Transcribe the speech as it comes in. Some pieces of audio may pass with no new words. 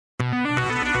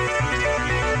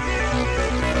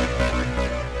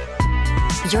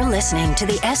You're listening to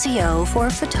the SEO for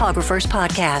Photographers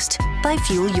podcast by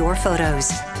Fuel Your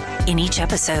Photos. In each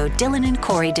episode, Dylan and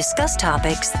Corey discuss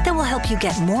topics that will help you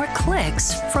get more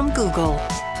clicks from Google.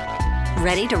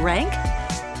 Ready to rank?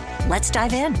 Let's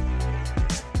dive in.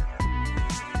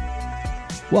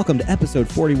 Welcome to episode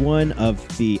 41 of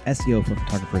the SEO for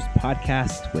Photographers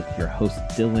podcast with your hosts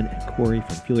Dylan and Corey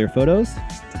from Fuel Your Photos.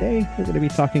 Today, we're going to be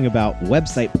talking about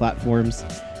website platforms.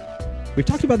 We've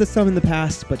talked about this some in the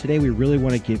past, but today we really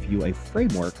want to give you a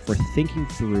framework for thinking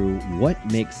through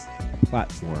what makes a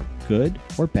platform good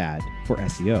or bad for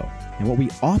SEO. And what we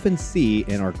often see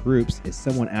in our groups is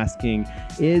someone asking,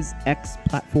 is X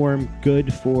platform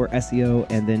good for SEO?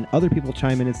 And then other people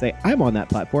chime in and say, I'm on that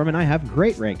platform and I have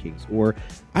great rankings. Or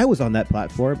I was on that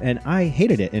platform and I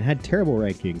hated it and had terrible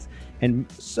rankings.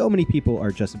 And so many people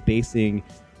are just basing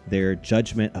their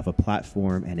judgment of a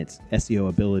platform and its SEO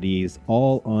abilities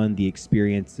all on the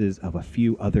experiences of a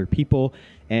few other people.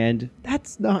 And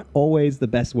that's not always the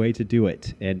best way to do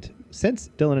it. And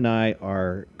since Dylan and I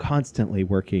are constantly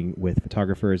working with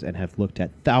photographers and have looked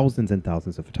at thousands and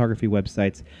thousands of photography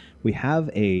websites, we have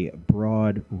a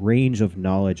broad range of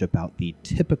knowledge about the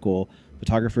typical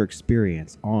photographer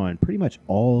experience on pretty much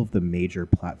all of the major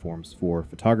platforms for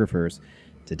photographers.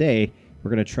 Today, we're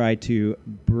going to try to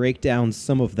break down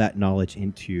some of that knowledge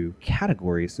into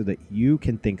categories so that you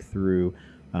can think through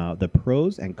the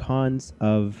pros and cons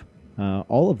of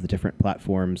all of the different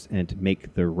platforms and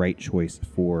make the right choice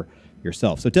for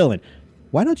yourself. So Dylan,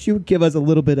 why don't you give us a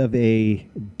little bit of a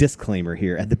disclaimer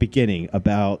here at the beginning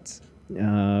about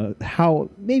how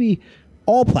maybe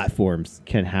all platforms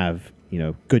can have,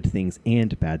 good things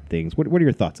and bad things. What are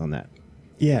your thoughts on that?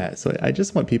 Yeah, so I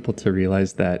just want people to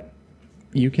realize that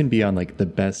you can be on the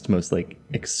best, most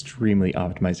extremely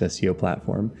optimized SEO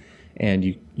platform, and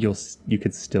you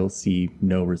could still see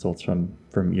no results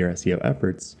from your SEO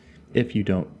efforts if you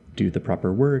don't do the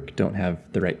proper work, don't have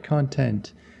the right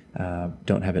content,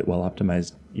 don't have it well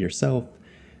optimized yourself.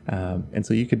 And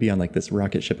so you could be on this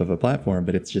rocket ship of a platform,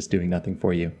 but it's just doing nothing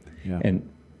for you. Yeah. And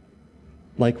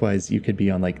likewise, you could be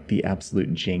on the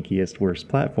absolute jankiest, worst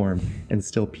platform and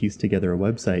still piece together a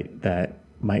website that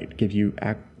might give you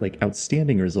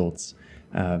outstanding results.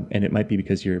 And it might be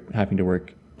because you're having to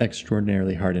work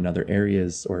extraordinarily hard in other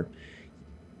areas or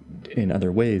in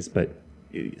other ways. But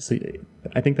so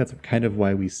I think that's kind of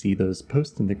why we see those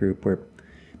posts in the group where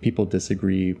people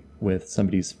disagree with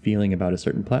somebody's feeling about a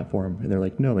certain platform. And they're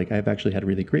like, no, I've actually had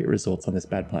really great results on this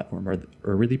bad platform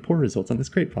or really poor results on this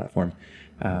great platform.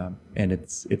 And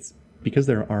it's because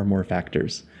there are more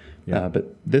factors. Yeah.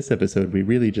 But this episode, we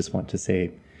really just want to say,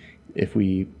 if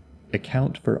we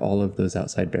account for all of those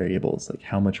outside variables, like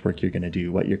how much work you're going to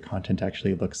do, what your content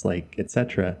actually looks like,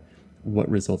 etc., what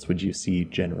results would you see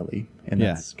generally? And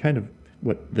that's kind of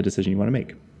what the decision you want to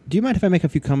make. Do you mind if I make a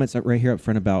few comments right here up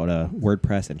front about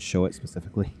WordPress and Show It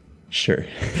specifically? Sure.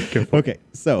 Okay.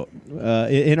 So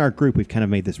in our group, we've kind of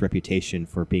made this reputation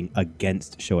for being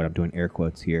against Show It. I'm doing air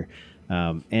quotes here.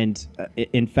 And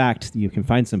in fact, you can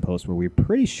find some posts where we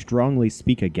pretty strongly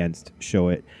speak against Show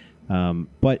It.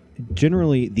 But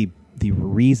generally, the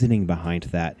reasoning behind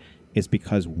that is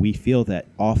because we feel that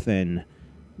often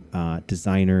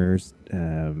designers,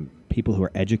 people who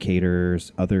are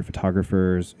educators, other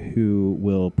photographers who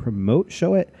will promote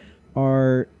Show It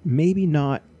are maybe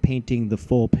not painting the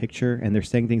full picture, and they're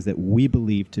saying things that we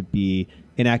believe to be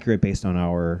inaccurate based on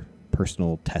our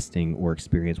personal testing or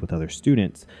experience with other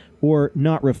students, or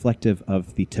not reflective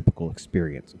of the typical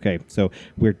experience. Okay, so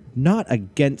we're not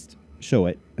against Show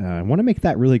It. I want to make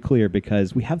that really clear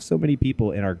because we have so many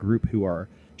people in our group who are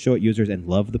Show It users and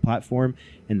love the platform.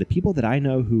 And the people that I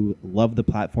know who love the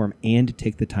platform and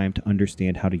take the time to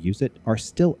understand how to use it are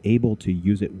still able to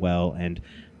use it well. And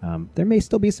there may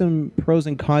still be some pros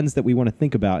and cons that we want to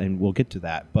think about, and we'll get to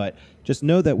that. But just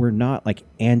know that we're not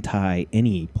anti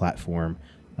any platform.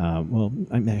 Well,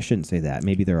 I shouldn't say that.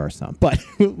 Maybe there are some, but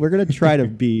we're going to try to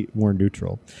be more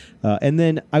neutral. And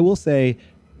then I will say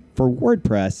for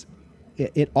WordPress,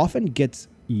 it often gets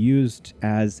used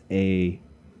as a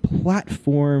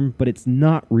platform, but it's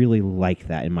not really like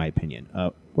that, in my opinion.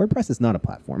 WordPress is not a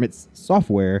platform. It's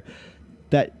software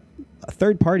that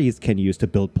third parties can use to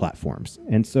build platforms.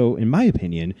 And so, in my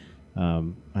opinion,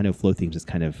 I know Flow Themes is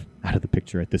kind of out of the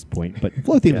picture at this point, but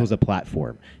Flow Themes was a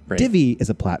platform. Right. Divi is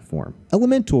a platform.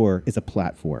 Elementor is a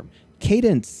platform.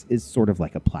 Cadence is sort of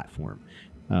like a platform.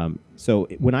 So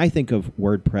when I think of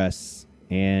WordPress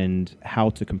and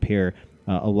how to compare,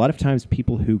 a lot of times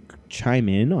people who chime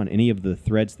in on any of the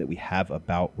threads that we have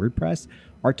about WordPress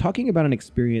are talking about an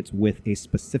experience with a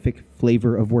specific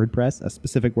flavor of WordPress, a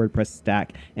specific WordPress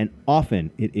stack, and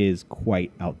often it is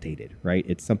quite outdated, right?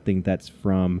 It's something that's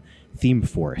from Theme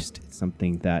Forest. It's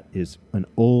something that is an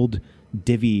old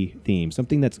Divi theme,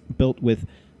 something that's built with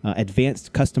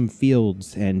advanced custom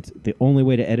fields, and the only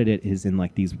way to edit it is in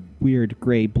like these weird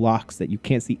gray blocks that you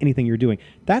can't see anything you're doing.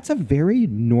 That's a very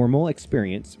normal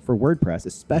experience for WordPress,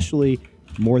 especially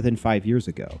more than 5 years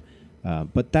ago.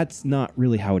 But that's not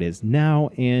really how it is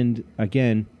now. And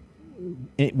again,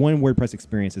 one WordPress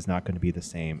experience is not going to be the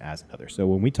same as another. So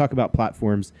when we talk about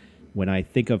platforms, when I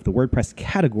think of the WordPress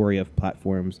category of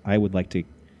platforms, I would like to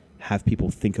have people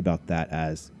think about that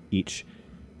as each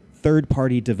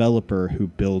third-party developer who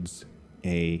builds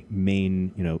a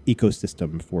main,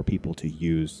 ecosystem for people to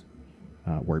use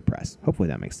WordPress. Hopefully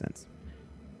that makes sense.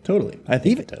 Totally, I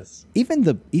think it does. Even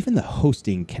the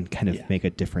hosting can kind of make a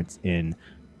difference in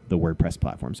the WordPress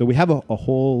platform. So we have a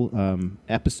whole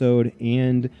episode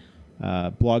and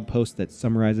blog post that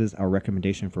summarizes our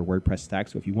recommendation for WordPress stack.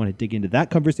 So if you want to dig into that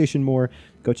conversation more,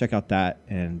 go check out that,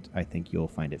 and I think you'll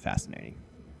find it fascinating.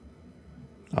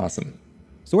 Awesome.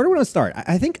 So where do we want to start?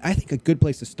 I think a good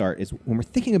place to start is when we're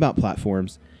thinking about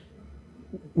platforms,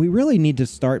 we really need to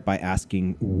start by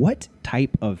asking, what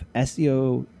type of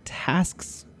SEO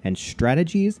tasks and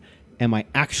strategies am I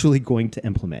actually going to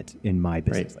implement in my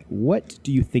business? Right. Like, what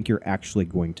do you think you're actually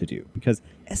going to do? Because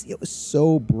SEO is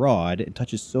so broad and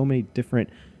touches so many different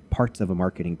parts of a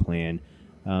marketing plan.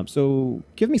 So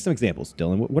give me some examples,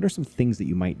 Dylan. What are some things that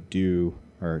you might do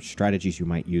or strategies you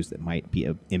might use that might be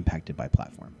impacted by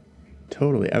platform?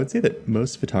 Totally. I would say that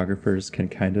most photographers can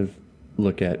kind of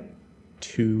look at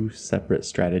two separate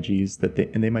strategies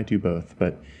and they might do both,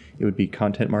 but it would be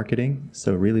content marketing.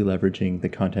 So really leveraging the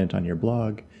content on your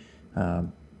blog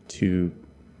to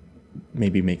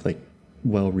maybe make like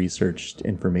well-researched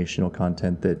informational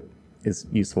content that is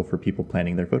useful for people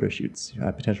planning their photo shoots,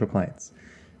 potential clients.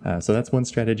 So that's one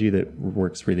strategy that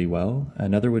works really well.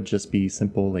 Another would just be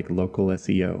simple like local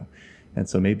SEO. And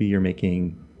so maybe you're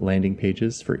making landing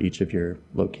pages for each of your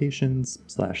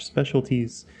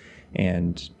locations/specialties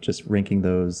and just ranking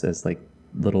those as like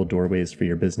little doorways for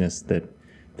your business that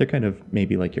they're kind of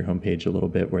maybe like your homepage a little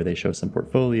bit, where they show some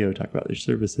portfolio, talk about their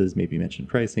services, maybe mention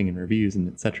pricing and reviews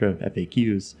and etc.,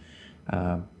 FAQs.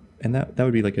 And that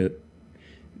would be like a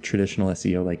traditional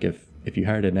SEO. Like if you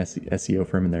hired an SEO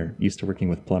firm and they're used to working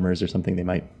with plumbers or something, they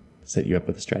might set you up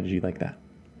with a strategy like that.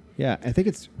 Yeah, I think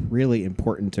it's really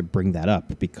important to bring that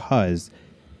up, because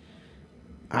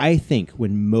I think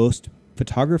when most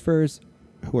photographers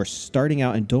who are starting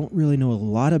out and don't really know a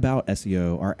lot about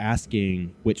SEO are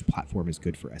asking which platform is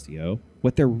good for SEO,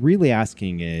 what they're really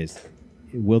asking is,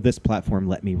 will this platform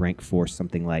let me rank for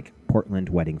something like Portland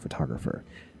wedding photographer?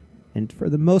 And for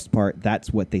the most part,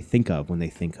 that's what they think of when they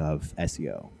think of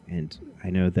SEO. And I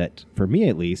know that for me,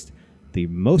 at least, the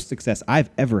most success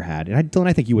I've ever had, and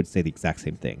I think you would say the exact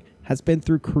same thing, has been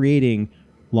through creating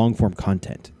long-form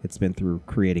content. It's been through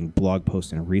creating blog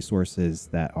posts and resources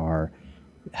that are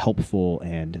helpful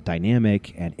and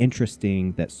dynamic and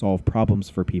interesting, that solve problems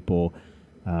for people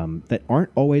that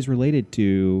aren't always related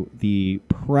to the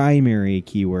primary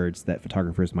keywords that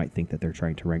photographers might think that they're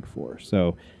trying to rank for.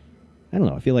 So I don't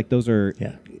know. I feel like those are,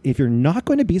 if you're not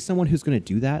going to be someone who's going to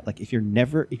do that, like if you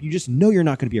just know you're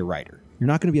not going to be a writer, you're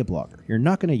not going to be a blogger, you're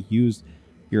not going to use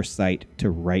your site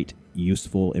to write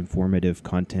useful, informative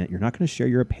content, you're not going to share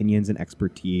your opinions and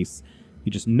expertise,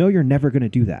 you just know you're never going to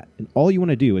do that. And all you want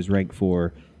to do is rank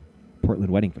for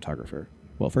Portland wedding photographer.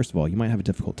 Well, first of all, you might have a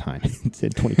difficult time. It's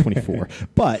in 2024.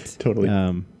 But, totally.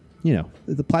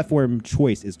 The platform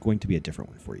choice is going to be a different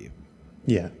one for you.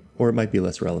 Yeah. Or it might be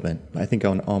less relevant. I think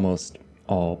on almost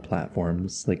all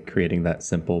platforms, like creating that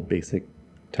simple, basic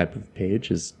type of page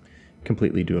is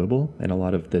completely doable. And a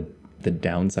lot of the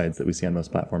downsides that we see on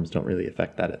most platforms don't really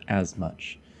affect that as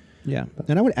much. Yeah.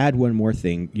 And I would add one more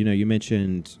thing. You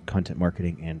mentioned content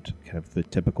marketing and kind of the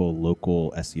typical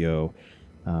local SEO.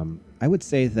 I would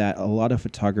say that a lot of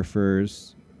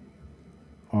photographers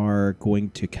are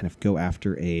going to kind of go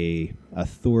after a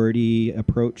authority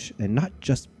approach, and not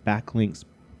just backlinks,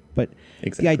 but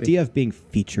the idea of being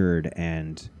featured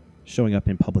and showing up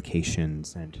in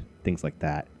publications and things like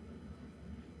that.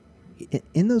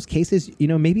 In those cases,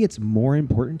 maybe it's more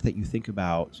important that you think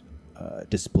about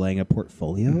displaying a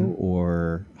portfolio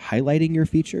or highlighting your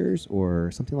features or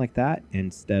something like that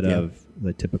instead of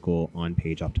the typical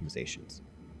on-page optimizations.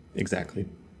 Exactly.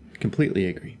 Completely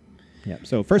agree. Yeah.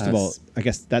 So first of all, I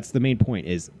guess that's the main point,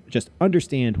 is just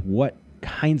understand what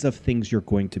kinds of things you're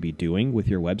going to be doing with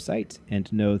your website,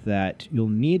 and know that you'll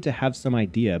need to have some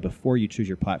idea before you choose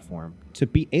your platform to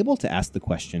be able to ask the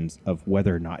questions of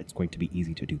whether or not it's going to be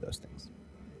easy to do those things.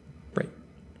 Right.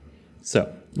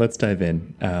 So let's dive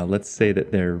in. Let's say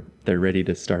that they're ready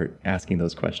to start asking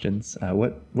those questions.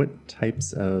 What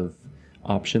types of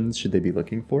options should they be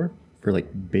looking for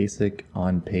like basic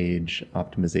on-page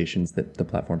optimizations that the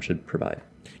platform should provide?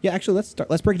 Yeah, actually,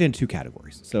 let's break it into two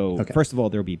categories. So First of all,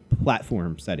 there will be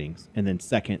platform settings, and then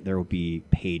second, there will be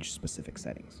page-specific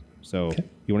settings. So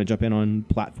You want to jump in on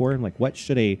platform? Like, what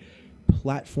should a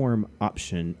platform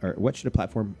option, or what should a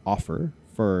platform offer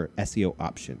for SEO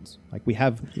options? Like we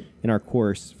have in our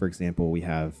course, for example, we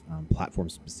have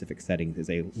platform-specific settings as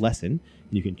a lesson.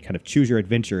 You can kind of choose your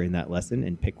adventure in that lesson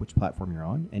and pick which platform you're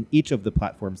on. And each of the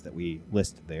platforms that we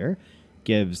list there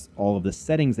gives all of the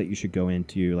settings that you should go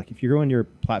into. Like if you go on your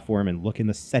platform and look in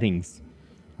the settings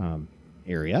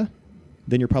area,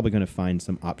 then you're probably going to find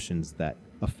some options that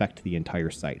affect the entire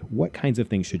site. What kinds of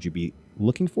things should you be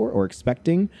looking for or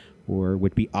expecting, or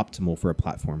would be optimal for a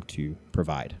platform to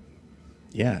provide?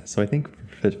 Yeah, so I think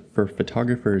for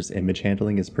photographers, image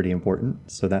handling is pretty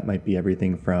important. So that might be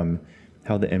everything from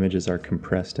how the images are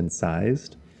compressed and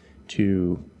sized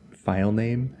to file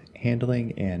name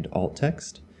handling and alt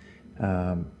text.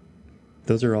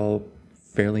 Those are all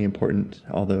fairly important,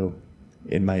 although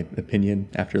in my opinion,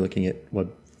 after looking at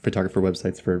photographer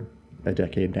websites for a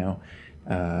decade now,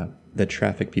 the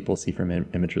traffic people see from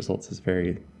image results is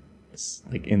very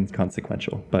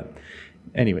inconsequential. But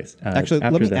anyways, actually,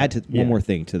 let me add one more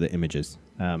thing to the images.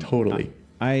 Totally.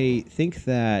 I think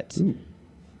that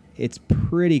it's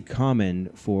pretty common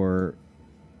for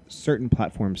certain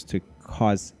platforms to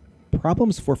cause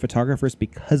problems for photographers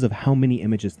because of how many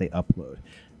images they upload.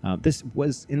 This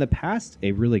was in the past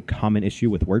a really common issue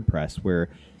with WordPress, where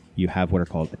you have what are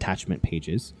called attachment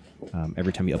pages.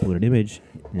 Every time you upload an image,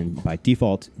 and by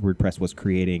default, WordPress was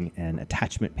creating an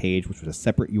attachment page, which was a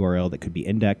separate URL that could be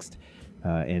indexed.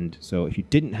 And so if you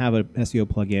didn't have an SEO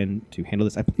plugin to handle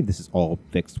this, I believe this is all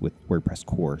fixed with WordPress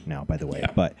core now, by the way.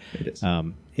 Yeah, but it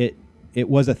is. It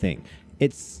was a thing.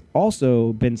 It's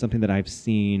also been something that I've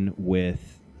seen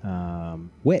with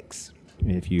Wix.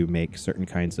 If you make certain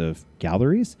kinds of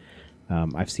galleries,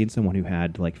 I've seen someone who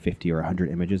had like 50 or 100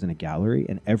 images in a gallery,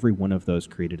 and every one of those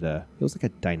created it was like a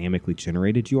dynamically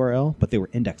generated URL, but they were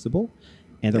indexable,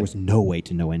 and there was no way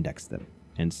to no index them.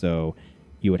 And so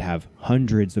you would have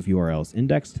hundreds of URLs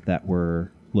indexed that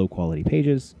were low quality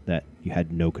pages that you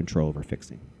had no control over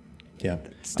fixing. Yeah.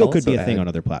 Still could be a thing on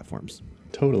other platforms.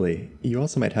 Totally. You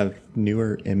also might have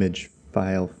newer image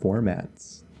file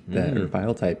formats that or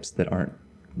file types that aren't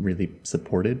really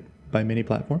supported by many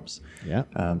platforms. Yeah.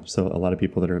 So a lot of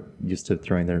people that are used to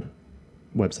throwing their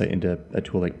website into a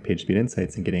tool like PageSpeed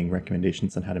Insights and getting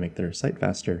recommendations on how to make their site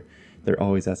faster, they're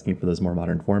always asking for those more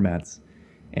modern formats,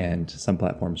 and some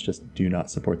platforms just do not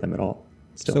support them at all.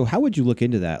 Still. So how would you look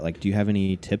into that? Like, do you have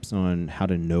any tips on how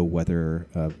to know whether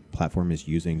a platform is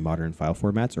using modern file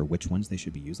formats or which ones they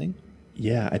should be using?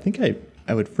 Yeah, I think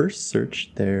I would first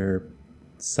search their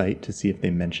site to see if they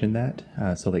mention that.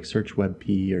 So like search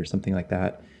WebP or something like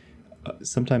that.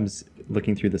 Sometimes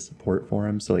looking through the support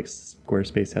forum, so like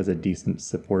Squarespace has a decent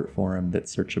support forum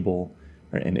that's searchable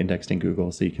and indexed in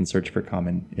Google, so you can search for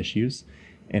common issues.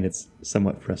 And it's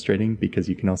somewhat frustrating because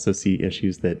you can also see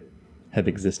issues that have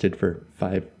existed for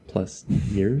 5+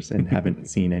 years and haven't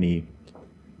seen any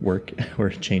work or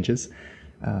changes.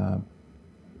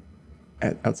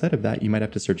 Outside of that, you might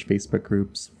have to search Facebook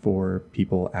groups for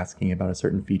people asking about a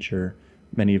certain feature.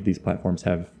 Many of these platforms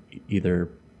have either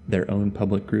their own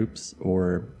public groups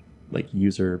or like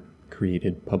user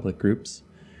created public groups.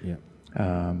 Yeah.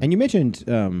 And you mentioned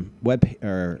web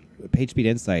or PageSpeed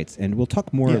Insights, and we'll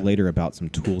talk more later about some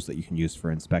tools that you can use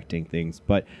for inspecting things.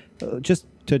 But just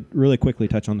to really quickly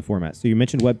touch on the format. So you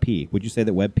mentioned WebP. Would you say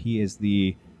that WebP is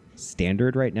the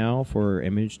standard right now for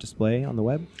image display on the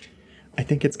web? I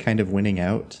think it's kind of winning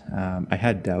out. I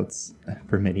had doubts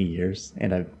for many years,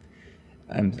 and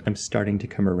I'm starting to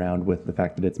come around with the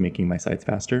fact that it's making my sites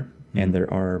faster, and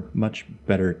there are much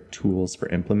better tools for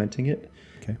implementing it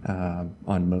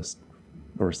on most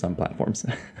or some platforms,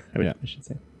 I should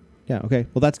say. Yeah, okay.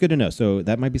 Well, that's good to know. So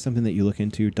that might be something that you look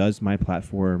into. Does my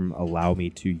platform allow me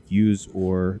to use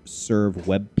or serve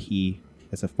WebP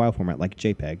as a file format like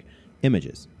JPEG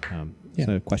images? It's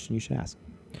a question you should ask.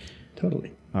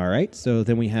 Totally. All right. So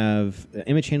then we have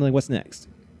image handling. What's next?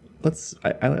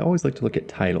 I always like to look at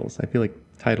titles. I feel like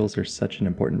titles are such an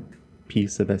important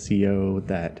piece of SEO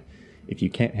that if you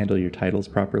can't handle your titles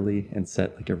properly and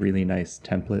set like a really nice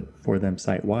template for them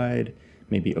site-wide,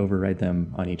 maybe override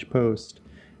them on each post,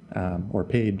 or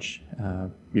page,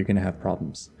 you're going to have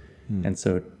problems. And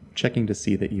so checking to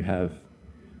see that you have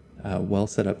a well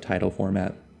set up title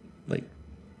format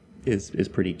is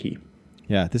pretty key.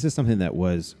 Yeah, this is something that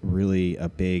was really a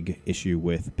big issue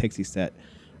with Pixieset.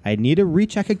 I need to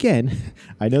recheck again.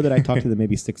 I know that I talked to them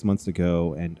maybe 6 months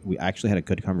ago, and we actually had a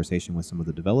good conversation with some of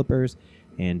the developers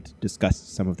and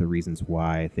discussed some of the reasons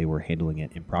why they were handling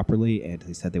it improperly, and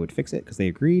they said they would fix it because they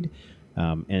agreed.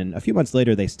 And a few months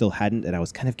later, they still hadn't, and I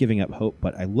was kind of giving up hope,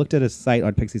 but I looked at a site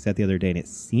on Pixieset the other day, and it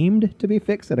seemed to be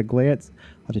fixed at a glance.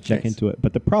 I'll have to check into it.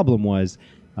 But the problem was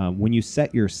when you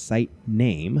set your site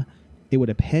name, it would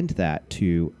append that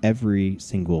to every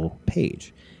single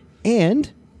page. And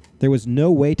there was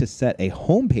no way to set a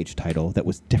homepage title that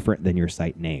was different than your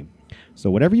site name.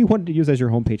 So whatever you wanted to use as your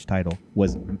homepage title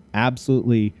was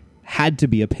absolutely had to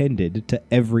be appended to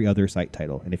every other site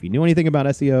title. And if you knew anything about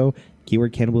SEO,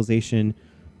 keyword cannibalization,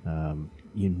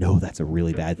 you know that's a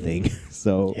really bad thing.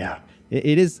 So yeah,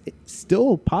 it is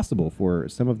still possible for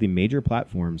some of the major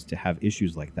platforms to have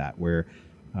issues like that, where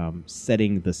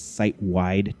setting the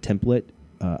site-wide template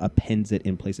appends it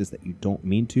in places that you don't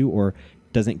mean to, or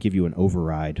doesn't give you an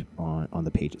override on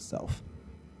the page itself.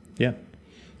 Yeah.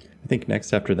 I think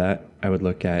next after that, I would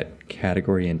look at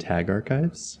category and tag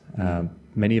archives.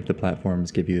 Many of the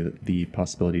platforms give you the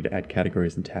possibility to add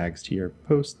categories and tags to your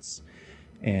posts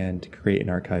and create an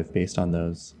archive based on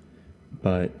those,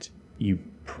 but you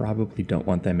probably don't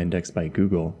want them indexed by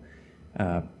Google.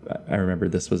 I remember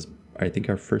this was, I think,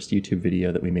 our first YouTube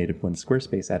video that we made when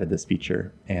Squarespace added this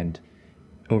feature, and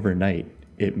overnight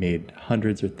it made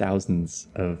hundreds or thousands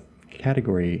of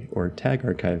category or tag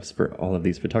archives for all of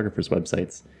these photographers'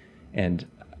 websites, and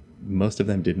most of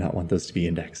them did not want those to be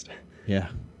indexed. Yeah.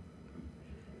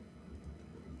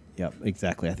 Yep,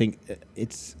 exactly. I think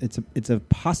it's a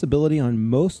possibility on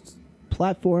most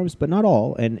platforms, but not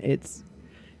all, and it's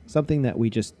something that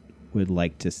we just would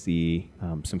like to see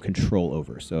some control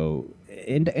over. So,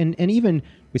 and even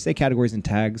we say categories and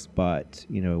tags, but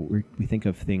we think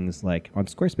of things like on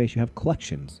Squarespace you have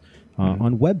collections.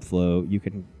 On Webflow, you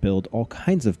can build all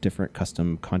kinds of different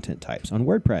custom content types. On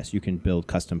WordPress, you can build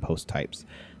custom post types.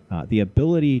 The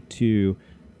ability to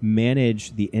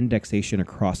manage the indexation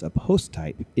across a post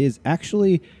type is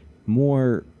actually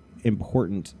more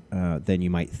important than you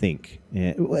might think,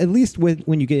 at least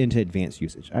when you get into advanced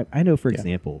usage. I know, for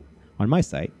example, on my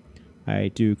site, I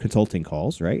do consulting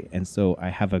calls, right? And so I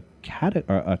have a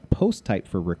post type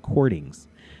for recordings,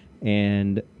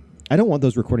 and I don't want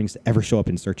those recordings to ever show up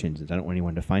in search engines. I don't want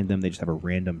anyone to find them. They just have a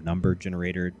random number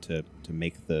generator to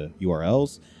make the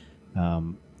URLs.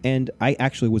 And I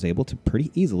actually was able to pretty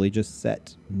easily just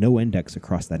set no index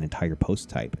across that entire post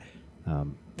type.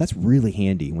 That's really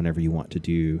handy whenever you want to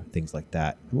do things like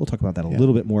that. And we'll talk about that a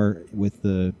little bit more with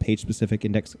the page-specific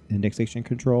indexation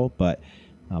control. But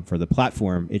for the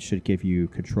platform, it should give you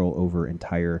control over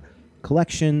entire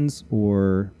collections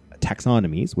or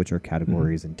taxonomies, which are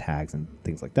categories and tags and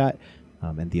things like that,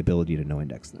 and the ability to no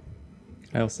index them.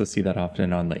 I also see that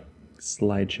often on like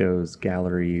slideshows,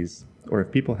 galleries, or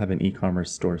if people have an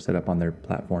e-commerce store set up on their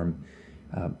platform,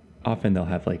 often they'll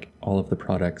have like all of the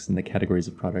products and the categories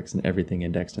of products and everything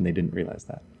indexed, and they didn't realize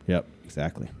that. Yep,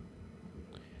 exactly.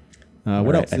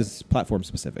 What else is platform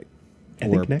specific? I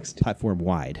think next, platform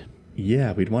wide.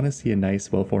 Yeah, we'd want to see a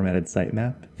nice, well-formatted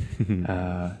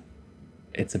sitemap.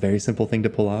 It's a very simple thing to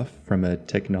pull off from a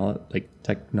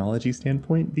technology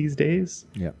standpoint these days.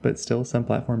 Yep. But still, some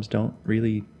platforms don't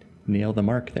really nail the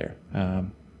mark there.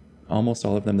 Almost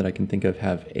all of them that I can think of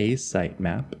have a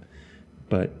sitemap,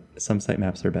 but some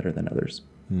sitemaps are better than others.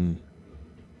 Do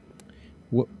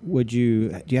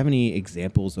you have any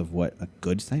examples of what a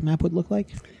good sitemap would look like?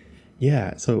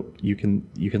 Yeah, so you can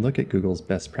look at Google's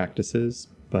best practices,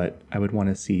 but I would want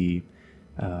to see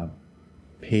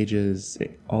pages.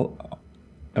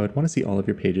 I would want to see all of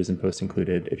your pages and posts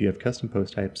included. If you have custom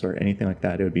post types or anything like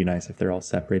that, it would be nice if they're all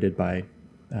separated by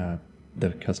the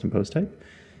custom post type.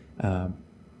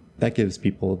 That gives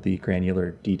people the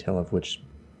granular detail of which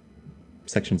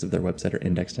sections of their website are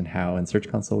indexed and how, and Search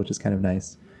Console, which is kind of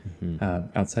nice.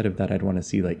 Outside of that, I'd want to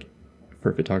see, like,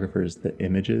 for photographers, the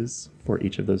images for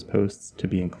each of those posts to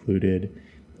be included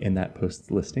in that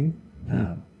post listing.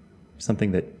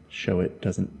 Something that Showit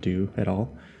doesn't do at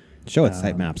all. Showit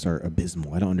sitemaps are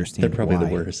abysmal. I don't understand. They're probably why.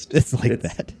 the worst. It's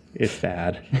that. It's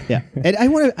bad. Yeah, and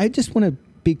I just want to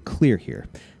be clear here.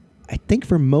 I think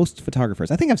for most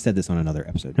photographers, I think I've said this on another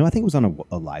episode. No, I think it was on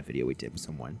a live video we did with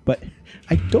someone. But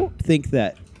I don't think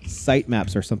that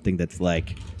sitemaps are something that's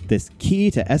like this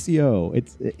key to SEO.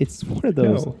 It's one of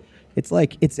those. No. It's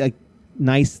like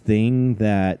nice thing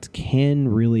that can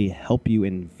really help you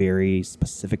in very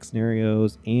specific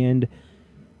scenarios. And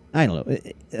I don't know,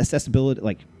 accessibility,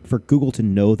 like for Google to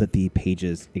know that the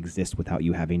pages exist without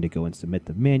you having to go and submit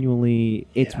them manually.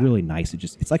 It's really nice.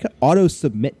 It's like an auto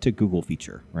submit to Google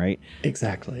feature, right?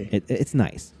 Exactly. It's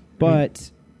nice,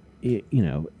 but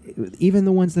even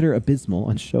the ones that are abysmal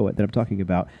on Show It that I'm talking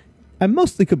about, I'm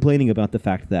mostly complaining about the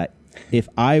fact that if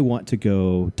I want to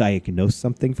go diagnose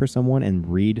something for someone and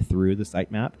read through the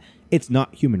sitemap, it's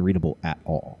not human readable at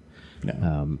all.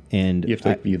 No. And you have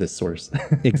to view the source.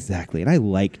 Exactly. And I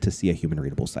like to see a human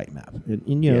readable sitemap. And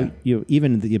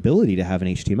even the ability to have an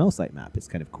HTML sitemap is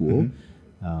kind of cool.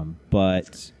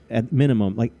 But at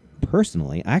minimum, like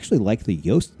personally, I actually like the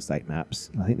Yoast sitemaps.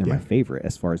 I think they're my favorite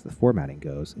as far as the formatting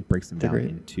goes. It breaks them down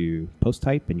into post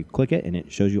type, and you click it and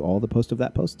it shows you all the posts of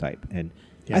that post type. And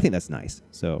I think that's nice.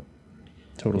 So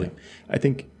totally. I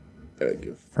think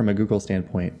from a Google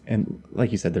standpoint, and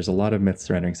like you said, there's a lot of myths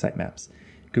surrounding sitemaps.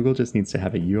 Google just needs to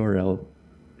have a URL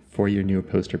for your new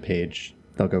post or page.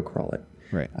 They'll go crawl it.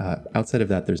 Right. Outside of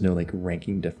that, there's no like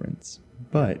ranking difference.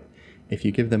 But if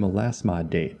you give them a last mod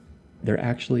date, they're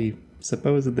actually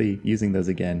supposedly using those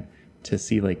again to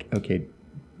see like, okay,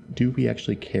 do we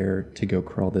actually care to go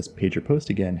crawl this page or post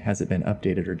again? Has it been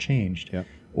updated or changed? Yeah.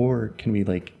 Or can we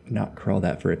like not crawl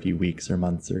that for a few weeks or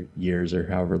months or years or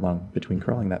however long between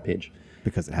crawling that page?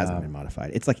 Because it hasn't been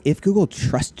modified. It's like if Google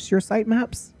trusts your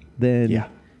sitemaps, then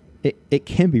it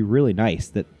can be really nice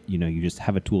that you just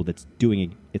have a tool that's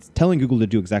it's telling Google to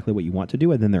do exactly what you want to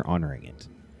do, and then they're honoring it.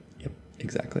 Yep,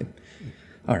 exactly.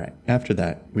 All right. After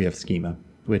that, we have schema,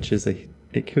 which is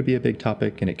it could be a big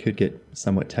topic and it could get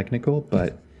somewhat technical,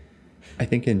 but I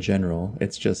think in general,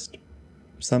 it's just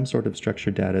some sort of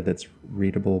structured data that's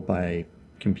readable by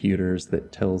computers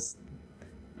that tells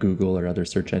Google or other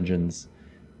search engines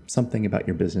something about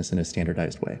your business in a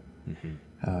standardized way.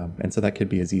 And so that could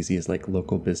be as easy as like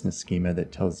local business schema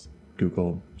that tells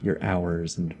Google your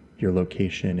hours and your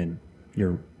location and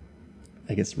your,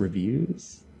 I guess,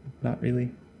 reviews. Not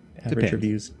really. Average Depends.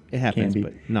 Reviews. It happens, can be.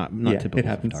 but not typical it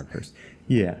happens. photographers.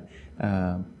 Yeah.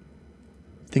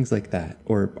 Things like that.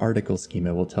 Or article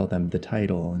schema will tell them the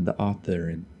title and the author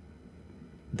and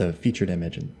the featured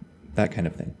image and that kind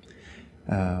of thing.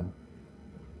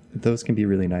 Those can be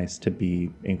really nice to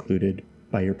be included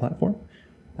by your platform.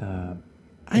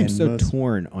 I'm so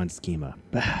torn on schema.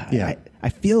 I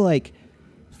feel like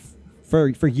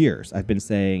for years I've been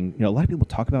saying, a lot of people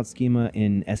talk about schema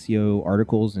in SEO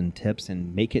articles and tips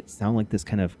and make it sound like this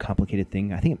kind of complicated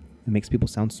thing. I think it makes people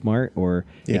sound smart, or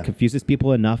it confuses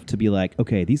people enough to be like,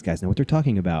 okay, these guys know what they're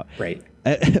talking about. Right.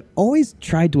 I always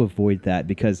tried to avoid that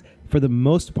because for the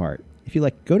most part, if you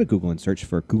go to Google and search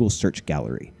for Google Search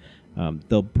Gallery,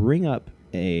 they'll bring up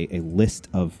a list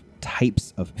of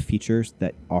types of features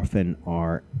that often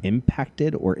are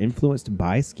impacted or influenced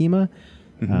by schema.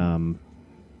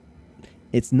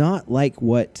 It's not like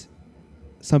what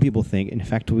some people think. In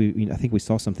fact, I think we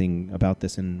saw something about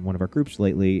this in one of our groups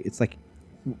lately. It's like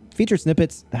feature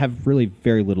snippets have really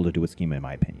very little to do with schema, in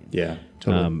my opinion. Yeah,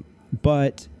 totally.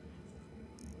 But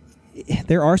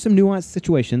there are some nuanced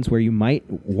situations where you might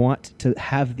want to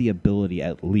have the ability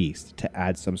at least to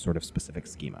add some sort of specific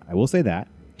schema. I will say that.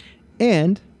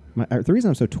 And the reason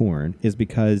I'm so torn is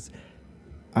because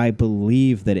I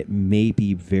believe that it may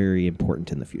be very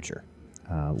important in the future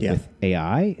with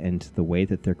AI and the way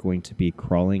that they're going to be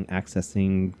crawling,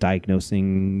 accessing,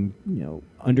 diagnosing,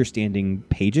 understanding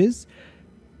pages.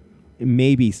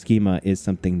 Maybe schema is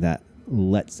something that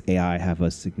lets AI have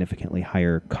a significantly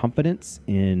higher confidence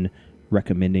in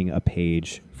recommending a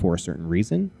page for a certain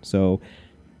reason. So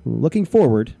looking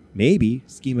forward, maybe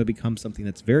schema becomes something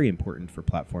that's very important for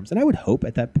platforms. And I would hope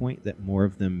at that point that more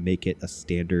of them make it a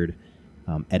standard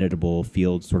editable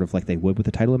field, sort of like they would with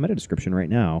the title and meta description right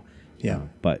now. Yeah.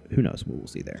 But who knows what we'll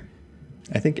see there.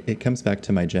 I think it comes back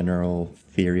to my general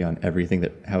theory on everything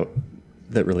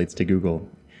that relates to Google.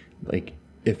 Like,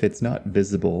 if it's not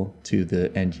visible to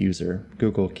the end user,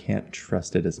 Google can't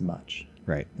trust it as much.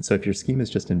 Right. And so if your schema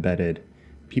is just embedded,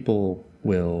 people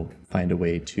will find a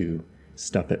way to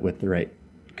stuff it with the right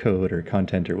code or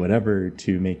content or whatever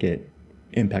to make it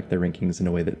impact their rankings in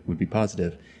a way that would be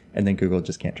positive. And then Google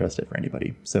just can't trust it for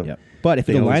anybody. So, but if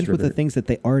it aligns with the things that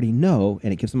they already know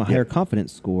and it gives them a higher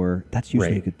confidence score, that's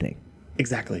usually a good thing.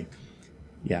 Exactly.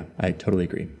 Yeah, I totally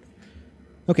agree.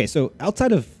 Okay, so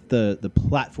outside of the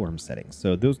platform settings,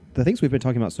 so the things we've been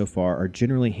talking about so far are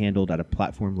generally handled at a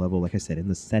platform level. Like I said, in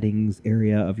the settings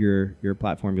area of your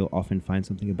platform, you'll often find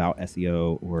something about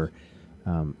SEO or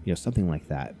something like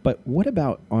that. But what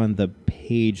about on the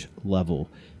page level?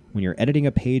 When you're editing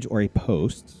a page or a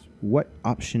post, what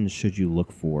options should you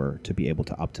look for to be able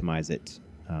to optimize it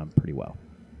pretty well?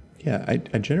 Yeah, I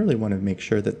generally want to make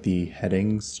sure that the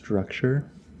heading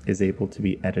structure is able to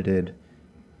be edited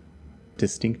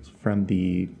distinct from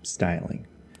the styling,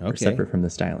 or separate from the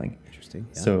styling. Interesting.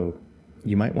 Yeah. So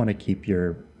you might want to keep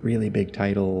your really big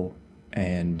title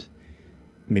and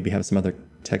maybe have some other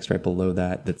text right below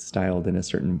that that's styled in a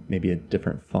certain, maybe a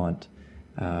different font.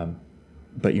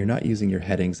 But you're not using your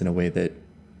headings in a way that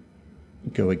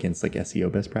go against like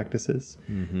SEO best practices.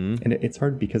 Mm-hmm. And it's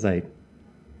hard because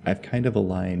I've kind of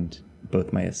aligned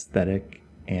both my aesthetic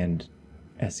and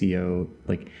SEO.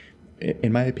 Like,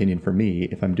 in my opinion, for me,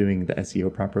 if I'm doing the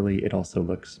SEO properly, it also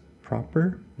looks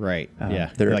proper. Right.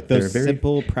 Yeah. They're like those very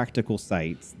simple, practical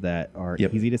sites that are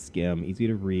Yep. easy to skim, easy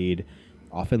to read,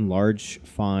 often large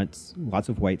fonts, lots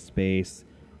of white space.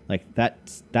 Like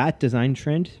that design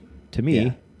trend, to me,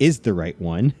 Yeah. is the right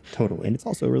one. Totally. And it's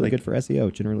also really Like, good for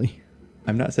SEO generally.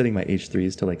 I'm not setting my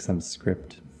H3s to like some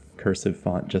script cursive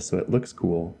font just so it looks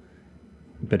cool,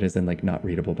 but is then like not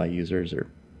readable by users,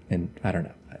 and I don't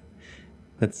know.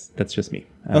 That's just me.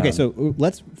 Okay, so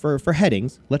let's for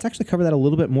headings, let's actually cover that a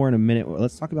little bit more in a minute.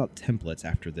 Let's talk about templates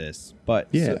after this. But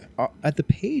Yeah. at the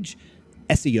page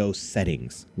SEO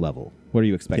settings level, what are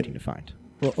you expecting to find?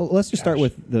 Well, let's just start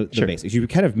with the Sure. basics. You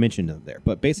kind of mentioned them there,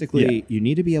 but basically Yeah. you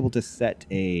need to be able to set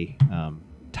a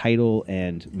title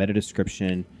and meta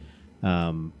description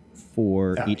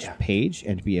for each page,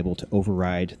 and to be able to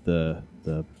override the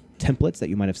templates that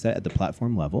you might have set at the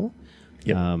platform level.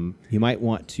 Yep. You might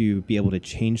want to be able to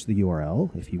change the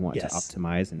URL if you want to Yes.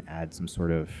 optimize and add some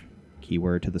sort of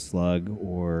keyword to the slug,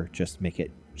 or just make it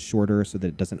shorter so that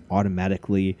it doesn't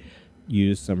automatically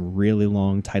use some really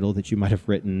long title that you might have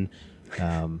written.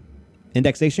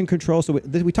 Indexation control. So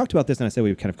we talked about this, and I said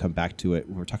we would kind of come back to it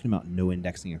when we're talking about no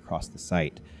indexing across the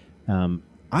site.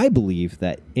 I believe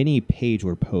that any page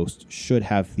or post should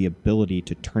have the ability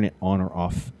to turn it on or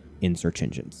off in search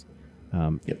engines.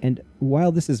 Yep. And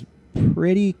while this is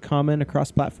pretty common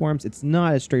across platforms, it's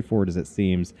not as straightforward as it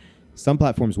seems. Some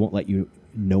platforms won't let you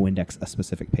no index a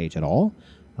specific page at all.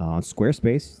 On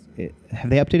Squarespace, have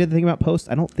they updated the thing about posts?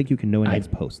 I don't think you can no index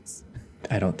posts.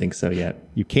 I don't think so yet.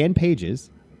 You can pages.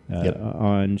 Yep.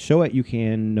 On Show It, you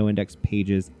can no index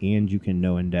pages, and you can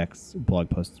no index blog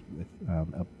posts with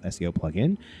a SEO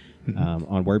plugin.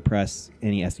 Mm-hmm. On WordPress,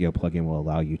 any SEO plugin will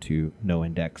allow you to no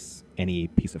index any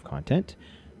piece of content.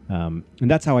 And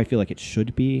that's how I feel like it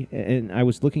should be. And I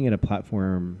was looking at a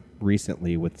platform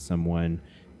recently with someone,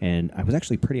 and I was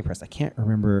actually pretty impressed. I can't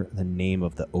remember the name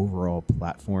of the overall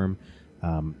platform,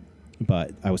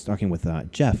 but I was talking with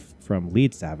Jeff from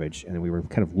Lead Savage, and we were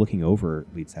kind of looking over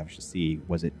Lead Savage to see,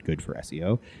 was it good for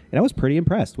SEO? And I was pretty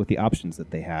impressed with the options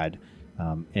that they had.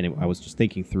 I was just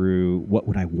thinking through, what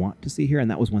would I want to see here?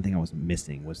 And that was one thing I was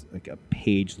missing, was like a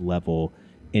page level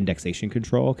indexation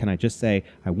control. Can I just say,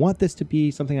 I want this to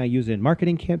be something I use in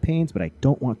marketing campaigns, but I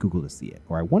don't want Google to see it?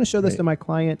 Or I want to show this to my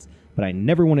clients, but I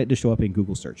never want it to show up in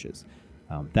Google searches.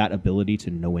 That ability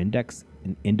to no index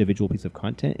an individual piece of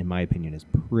content, in my opinion, is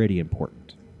pretty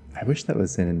important. I wish that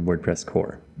was in WordPress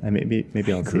core. Maybe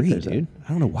I'll agree, see if there's dude. I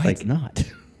don't know why it's not.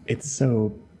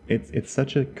 It's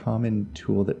such a common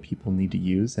tool that people need to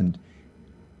use, and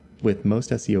with most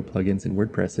SEO plugins in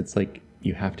WordPress, it's like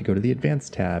you have to go to the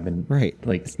advanced tab, and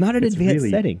like it's not an advanced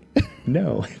setting.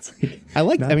 No, it's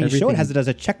like Show It has it as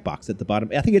a checkbox at the bottom.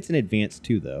 I think it's an advanced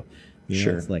too, though.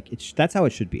 Sure. It's like that's how it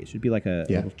should be. It should be like a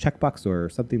little checkbox or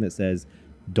something that says,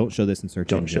 "Don't show this in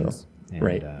search engines." And,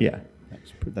 right.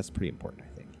 That's pretty important,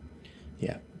 I think.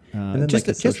 Yeah. And then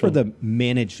just for the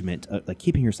management, like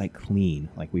keeping your site clean,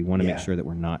 like we want to make sure that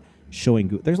we're not showing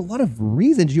Google. There's a lot of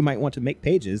reasons you might want to make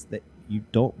pages that you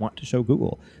don't want to show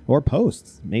Google, or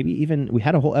posts. Maybe even we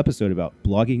had a whole episode about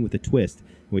blogging with a twist.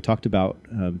 We talked about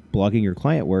blogging your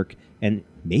client work, and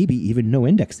maybe even no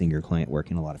indexing your client work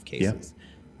in a lot of cases.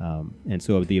 And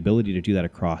so the ability to do that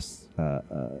across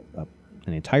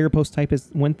an entire post type is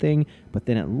one thing, but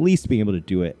then at least being able to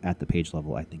do it at the page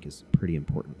level, I think, is pretty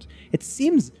important. It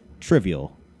seems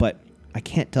trivial, but I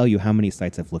can't tell you how many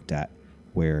sites I've looked at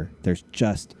where there's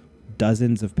just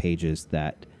dozens of pages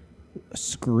that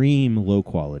scream low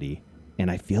quality, and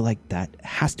I feel like that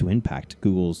has to impact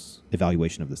Google's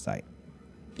evaluation of the site.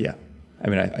 Yeah. I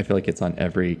mean, I feel like it's on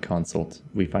every consult.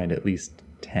 We find at least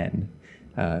 10.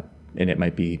 And it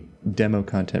might be demo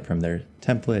content from their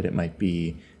template. It might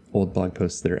be old blog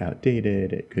posts that are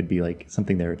outdated. It could be like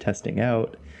something they were testing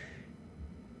out.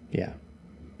 Yeah.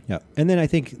 Yeah. And then I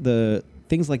think the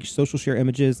things like social share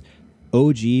images,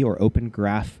 OG or open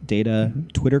graph data,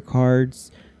 Twitter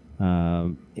cards,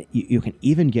 you can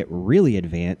even get really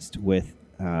advanced with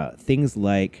things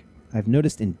like I've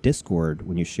noticed in Discord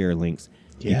when you share links,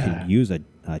 you can use a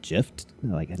GIF,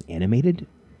 like an animated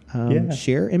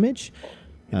share image.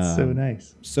 It's so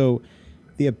nice. So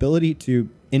the ability to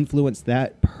influence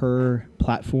that per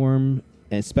platform,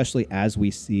 especially as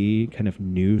we see kind of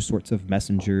new sorts of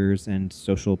messengers and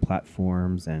social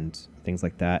platforms and things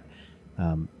like that,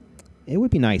 it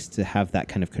would be nice to have that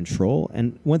kind of control.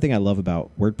 And one thing I love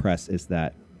about WordPress is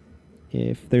that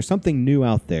if there's something new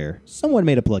out there, someone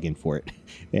made a plugin for it.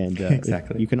 And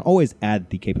exactly. You can always add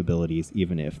the capabilities,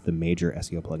 even if the major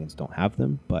SEO plugins don't have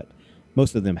them. But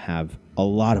most of them have a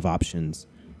lot of options.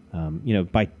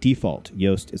 By default,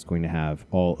 Yoast is going to have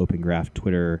all Open Graph,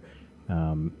 Twitter,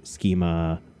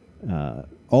 schema,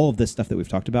 all of this stuff that we've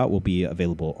talked about will be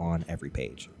available on every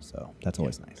page. So that's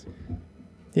always nice.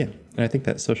 Yeah, and I think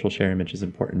that social share image is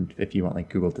important if you want like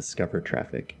Google Discover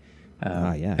traffic.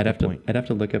 I'd have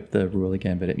to look up the rule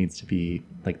again, but it needs to be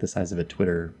like the size of a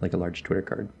Twitter, like a large Twitter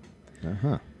card.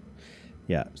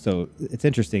 Yeah, so it's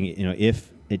interesting.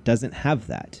 If it doesn't have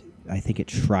that, I think it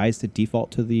tries to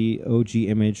default to the OG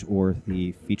image or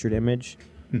the featured image,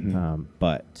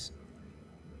 but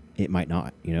it might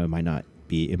not. It might not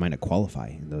qualify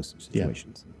in those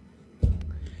situations. Yeah.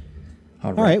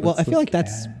 All right. Well, I feel like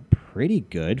that's pretty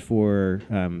good for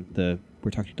we're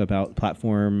talking about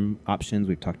platform options.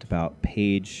 We've talked about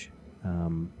page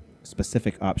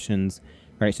specific options.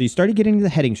 All right, so you started getting into the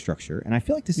heading structure, and I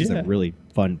feel like this is a really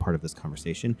fun part of this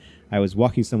conversation. I was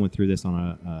walking someone through this on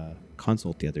a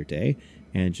consult the other day,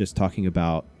 and just talking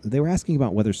about, they were asking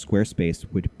about whether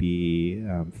Squarespace would be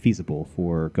feasible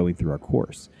for going through our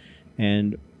course.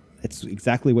 And it's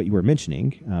exactly what you were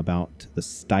mentioning about the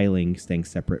styling staying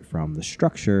separate from the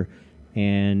structure.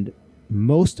 And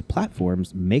most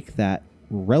platforms make that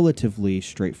relatively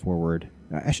straightforward.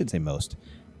 I should say most.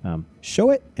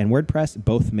 Show It and WordPress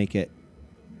both make it.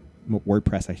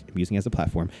 WordPress I'm using as a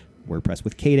platform. WordPress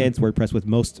with Cadence, WordPress with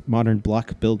most modern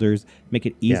block builders make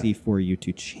it easy for you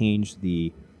to change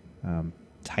the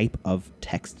type of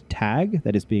text tag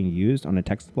that is being used on a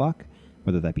text block,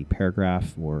 whether that be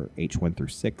paragraph or H1 through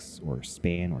 6 or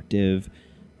span or div.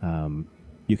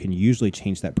 You can usually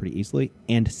change that pretty easily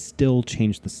and still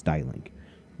change the styling.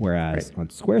 Whereas on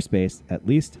Squarespace, at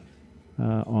least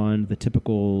on the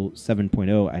typical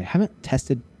 7.0, I haven't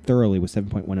tested thoroughly with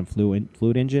 7.1 and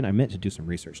Fluid Engine. I meant to do some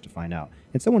research to find out.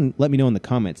 And someone let me know in the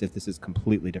comments if this is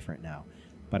completely different now.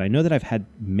 But I know that I've had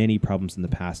many problems in the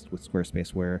past with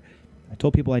Squarespace where I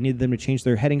told people I needed them to change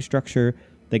their heading structure.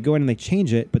 They go in and they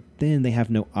change it, but then they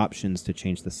have no options to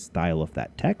change the style of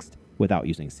that text without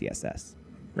using CSS.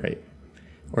 Right.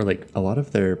 Or like a lot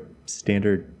of their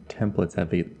standard templates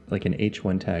have like an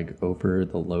H1 tag over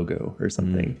the logo or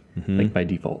something, like by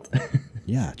default.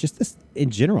 Yeah, just this in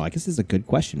general, I guess this is a good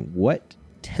question. What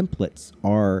templates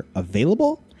are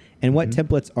available and what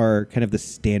templates are kind of the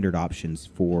standard options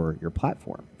for your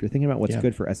platform? If you're thinking about what's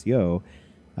good for SEO,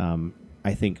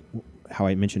 I think how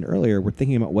I mentioned earlier, we're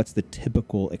thinking about what's the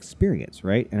typical experience,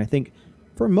 right? And I think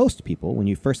for most people, when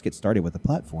you first get started with a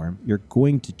platform, you're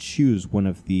going to choose one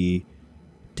of the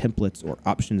templates or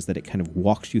options that it kind of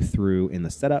walks you through in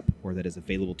the setup, or that is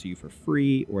available to you for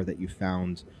free, or that you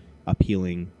found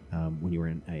appealing when you were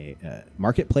in a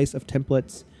marketplace of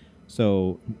templates.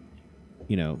 So,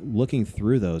 looking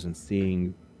through those and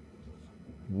seeing,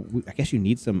 I guess you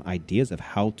need some ideas of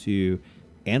how to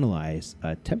analyze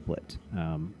a template.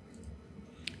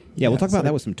 We'll talk about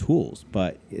that with some tools,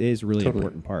 but it is a really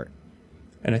important part.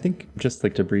 And I think just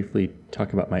like to briefly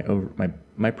talk about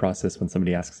my process when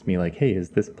somebody asks me like, hey, is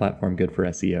this platform good for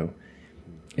SEO?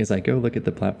 Is I go look at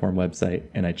the platform website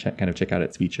and I check out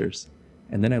its features.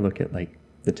 And then I look at like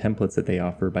the templates that they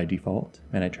offer by default,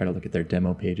 and I try to look at their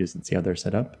demo pages and see how they're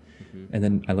set up. And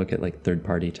then I look at like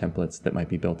third-party templates that might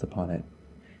be built upon it.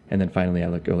 And then finally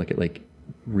I go look at like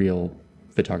real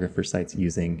photographer sites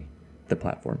using the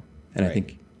platform. And I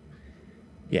think,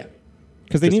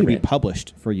 because they need to be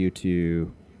published for you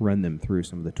to run them through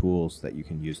some of the tools that you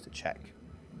can use to check.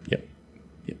 Yep.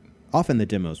 Often the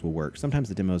demos will work. Sometimes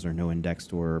the demos are no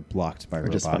indexed or blocked by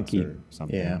robots or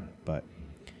something. Yeah. But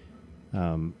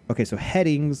okay, so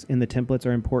headings in the templates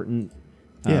are important.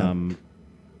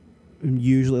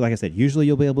 Usually, like I said,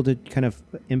 you'll be able to kind of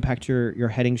impact your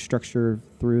heading structure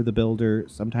through the builder.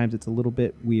 Sometimes it's a little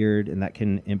bit weird, and that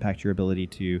can impact your ability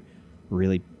to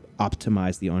really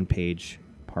optimize the on-page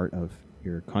part of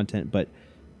your content. But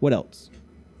what else?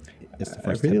 Is the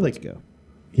first templates go?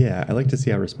 Yeah, I like to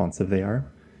see how responsive they are.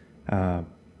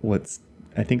 What's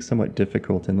I think somewhat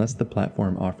difficult, unless the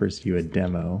platform offers you a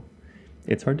demo,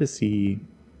 it's hard to see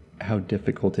how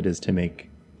difficult it is to make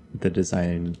the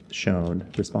design shown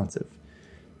responsive.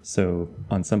 So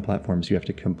on some platforms, you have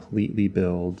to completely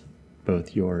build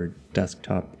both your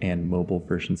desktop and mobile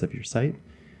versions of your site.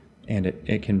 And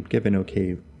it can give an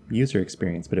okay user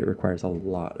experience, but it requires a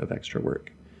lot of extra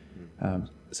work.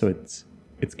 So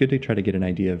it's good to try to get an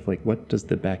idea of like, what does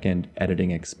the backend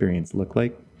editing experience look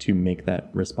like to make that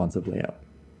responsive layout?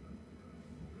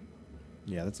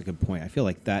 Yeah, that's a good point. I feel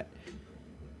like that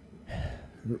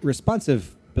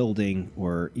responsive building,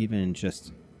 or even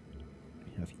just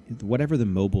whatever the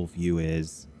mobile view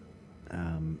is,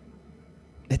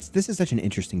 this is such an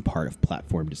interesting part of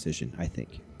platform decision, I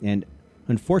think. And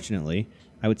unfortunately,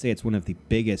 I would say it's one of the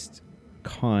biggest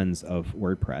cons of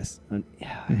WordPress.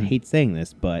 I hate saying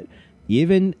this, but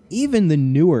even the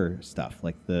newer stuff,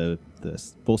 like the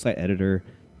full site editor,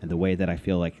 and the way that I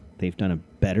feel like they've done a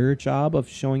better job of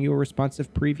showing you a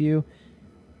responsive preview,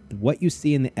 what you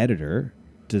see in the editor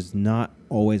does not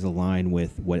always align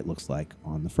with what it looks like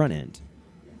on the front end.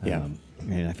 Yeah.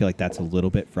 And I feel like that's a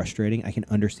little bit frustrating. I can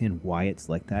understand why it's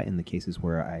like that in the cases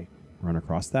where I run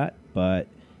across that, but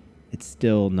it's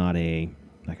still not a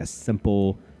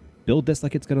simple build this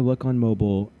like it's going to look on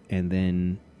mobile, and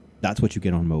then that's what you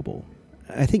get on mobile.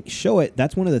 I think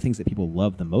that's one of the things that people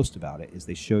love the most about it, is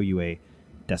they show you a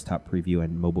desktop preview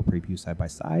and mobile preview side by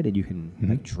side, and you can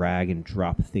like drag and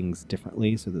drop things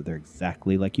differently so that they're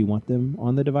exactly like you want them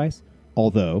on the device.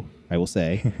 Although I will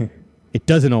say it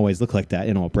doesn't always look like that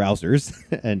in all browsers,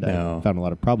 and I found a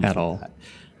lot of problems at all. that.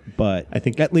 But I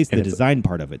think at least the design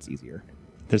part of it's easier.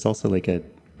 There's also like a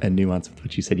nuance with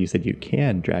what you said. You said you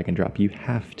can drag and drop. You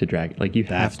have to drag, like you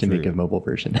have to make a mobile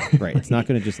version. Right. It's not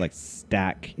going to just like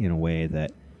stack in a way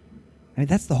that, I mean,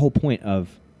 that's the whole point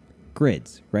of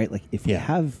grids, right? Like if we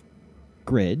have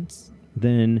grids,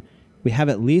 then we have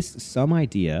at least some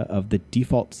idea of the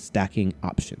default stacking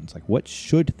options. Like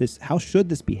how should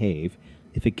this behave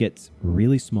if it gets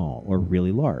really small or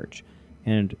really large?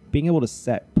 And being able to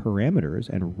set parameters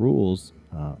and rules,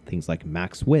 things like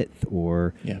max width,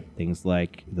 or things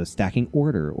like the stacking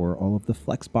order, or all of the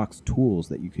Flexbox tools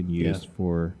that you can use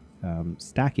for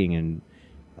stacking. And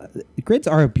grids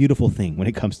are a beautiful thing when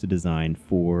it comes to design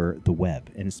for the web,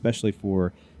 and especially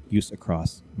for use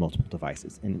across multiple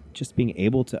devices. And just being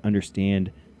able to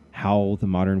understand how the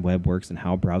modern web works and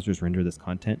how browsers render this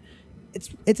content,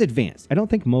 it's advanced. I don't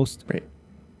think most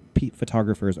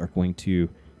photographers are going to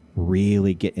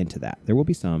really get into that. There will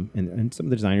be some, and some of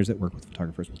the designers that work with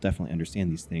photographers will definitely understand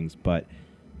these things. But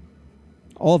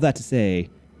all of that to say,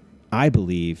 I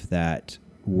believe that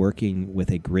working with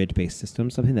a grid-based system,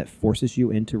 something that forces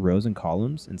you into rows and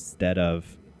columns instead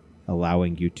of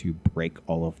allowing you to break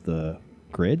all of the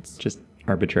grids, just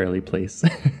arbitrarily place,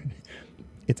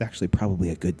 it's actually probably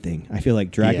a good thing. I feel like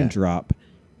drag and drop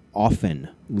often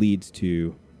leads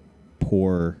to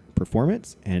poor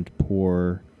performance and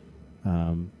poor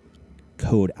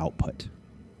code output.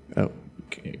 Oh,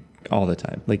 okay. All the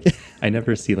time. Like I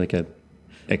never see like a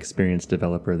experienced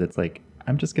developer that's like,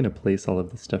 I'm just going to place all of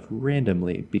this stuff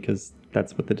randomly because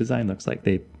that's what the design looks like.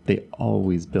 They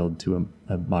always build to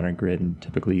a modern grid and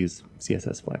typically use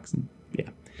CSS Flex. And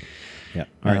yeah.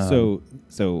 All right.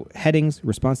 So headings,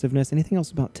 responsiveness. Anything else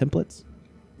about templates?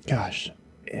 Gosh,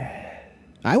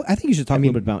 I think you should talk a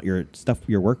little bit about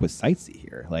your work with Sightsee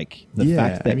here. Like the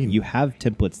fact that you have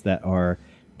templates that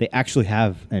they actually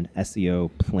have an SEO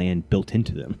plan built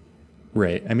into them.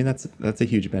 Right. I mean, that's a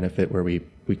huge benefit where we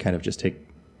kind of just take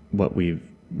what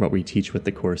we teach with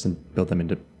the course and build them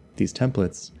into these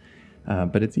templates.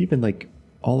 But it's even like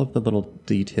all of the little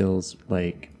details,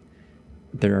 like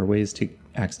there are ways to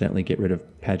accidentally get rid of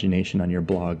pagination on your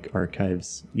blog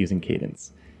archives using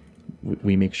Cadence.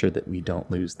 We make sure that we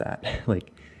don't lose that.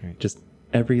 Like just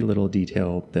every little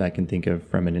detail that I can think of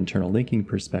from an internal linking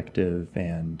perspective,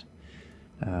 and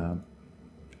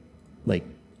like,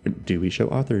 do we show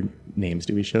author names?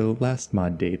 Do we show last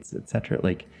mod dates, etc.?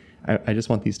 Like, I just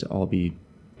want these to all be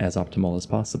as optimal as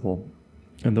possible.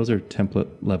 And those are template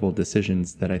level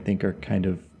decisions that I think are kind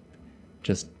of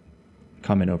just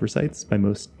common oversights by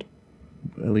most,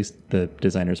 at least the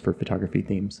designers for photography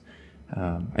themes.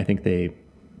 I think they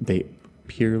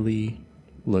purely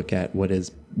look at what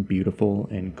is beautiful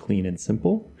and clean and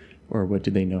simple, or what do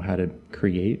they know how to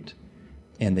create,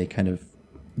 and they kind of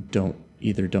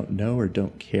either don't know or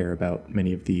don't care about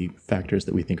many of the factors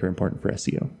that we think are important for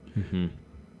SEO. Mm-hmm.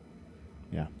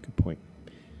 Yeah, good point.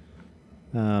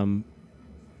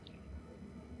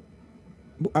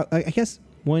 I guess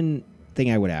one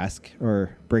thing I would ask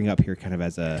or bring up here kind of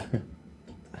as a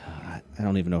I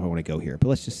don't even know if I want to go here, but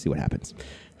let's just see what happens.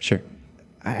 Sure.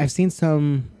 I've seen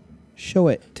some show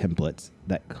it templates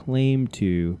that claim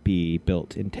to be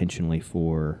built intentionally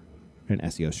for an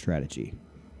SEO strategy.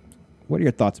 What are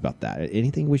your thoughts about that?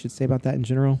 Anything we should say about that in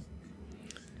general?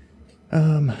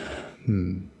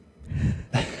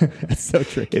 That's so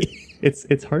tricky.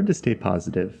 It's hard to stay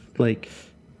positive. Like,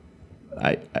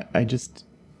 I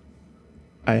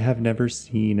have never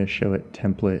seen a show it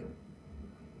template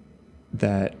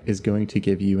that is going to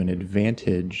give you an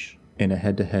advantage in a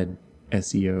head-to-head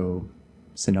SEO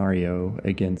scenario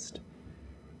against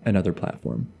another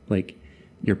platform. Like,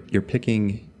 you're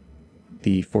picking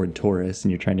the Ford Taurus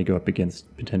and you're trying to go up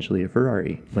against potentially a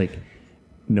Ferrari. Like,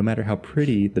 no matter how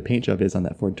pretty the paint job is on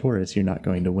that Ford Taurus, you're not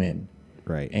going to win.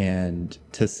 Right. And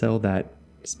to sell that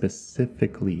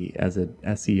specifically as an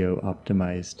SEO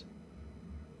optimized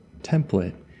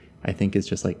template, I think is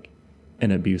just like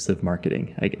an abuse of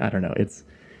marketing. I don't know.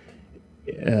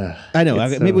 I know.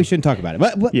 Maybe we shouldn't talk about it.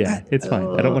 But yeah, it's fine.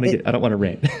 I don't want to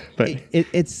rant. But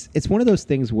it's one of those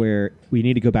things where we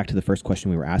need to go back to the first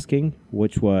question we were asking,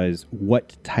 which was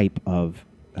what type of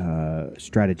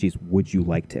strategies would you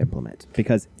like to implement?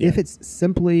 Because if it's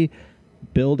simply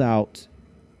build out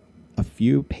a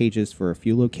few pages for a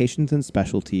few locations and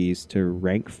specialties to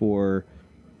rank for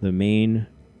the main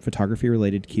photography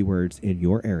related keywords in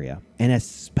your area, and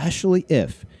especially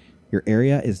if your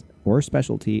area is or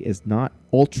specialty is not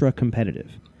ultra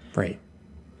competitive. Right.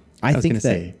 I think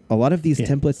that a lot of these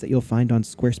templates that you'll find on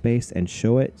Squarespace and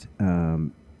Show It,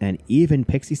 and even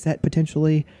Pixie Set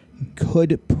potentially,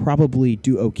 could probably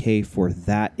do okay for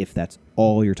that if that's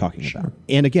all you're talking about.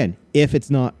 And again, if it's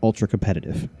not ultra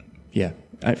competitive. Yeah.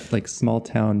 Like small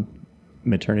town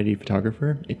maternity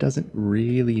photographer, it doesn't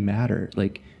really matter.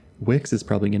 Like Wix is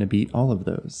probably going to beat all of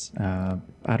those.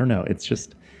 I don't know. It's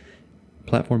just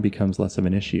platform becomes less of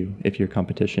an issue if your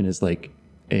competition is like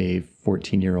a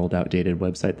 14-year-old outdated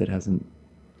website that hasn't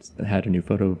had a new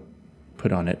photo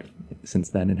put on it since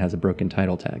then and has a broken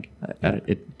title tag.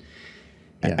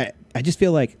 I just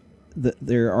feel like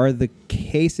there are the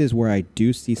cases where I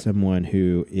do see someone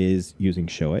who is using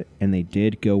Show It, and they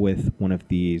did go with one of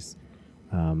these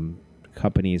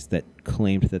companies that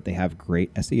claimed that they have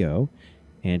great SEO,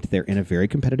 and they're in a very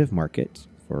competitive market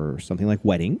for something like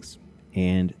weddings,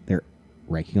 and they're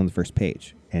ranking on the first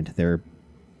page, and they're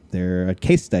a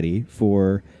case study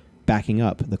for backing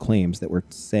up the claims that we're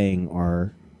saying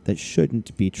that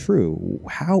shouldn't be true.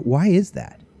 Why is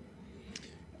that?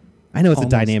 I know it's a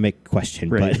dynamic question,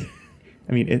 right. But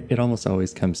I mean, it almost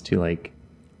always comes to like,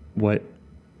 what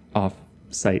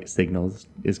off-site signals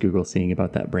is Google seeing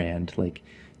about that brand? Like,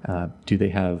 do they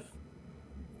have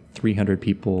 300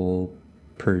 people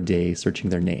per day searching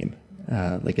their name,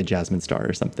 like a Jasmine Star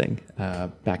or something,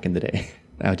 back in the day?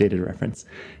 Outdated reference.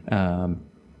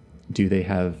 Do they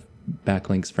have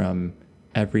backlinks from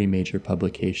every major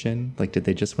publication? Like, did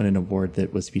they just win an award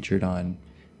that was featured on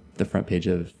the front page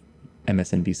of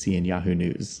MSNBC and Yahoo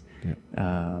News?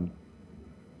 Yeah.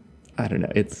 I don't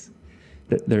know.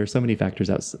 There are so many factors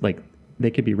out. Like, they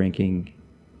could be ranking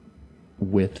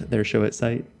with their Show It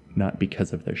site, not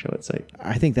because of their Show It site.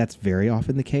 I think that's very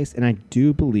often the case, and I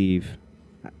do believe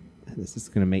this is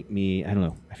going to make me, I don't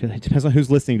know, I feel like it depends on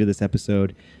who's listening to this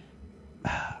episode.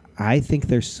 I think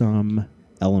there's some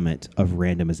element of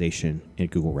randomization in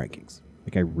Google rankings.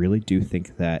 Like, I really do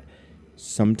think that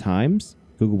sometimes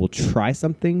Google will try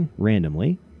something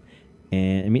randomly.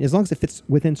 And I mean, as long as it fits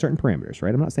within certain parameters,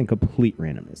 right? I'm not saying complete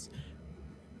randomness.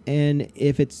 And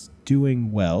if it's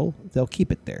doing well, they'll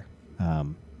keep it there.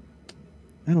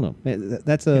 I don't know.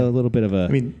 That's a little bit of a... I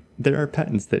mean, there are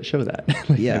patents that show that.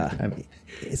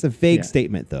 It's a vague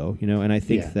statement, though, and I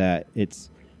think that it's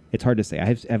hard to say.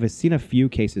 I've seen a few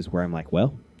cases where I'm like,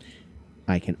 well,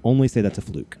 I can only say that's a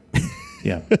fluke.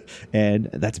 Yeah.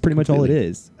 And that's pretty much all it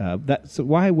is. So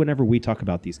why, whenever we talk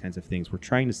about these kinds of things, we're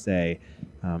trying to say,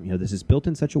 this is built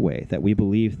in such a way that we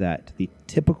believe that the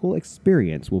typical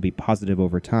experience will be positive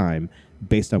over time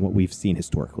based on what we've seen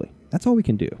historically. That's all we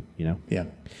can do, Yeah.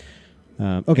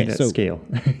 Okay, and at so scale.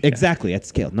 Exactly, at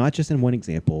scale, not just in one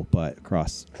example, but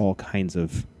across all kinds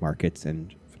of markets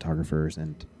and photographers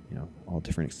and all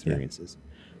different experiences.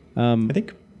 I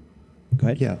think. Go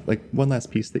ahead. Yeah, like one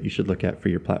last piece that you should look at for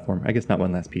your platform. I guess not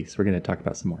one last piece. We're going to talk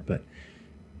about some more, but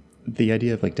the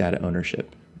idea of like data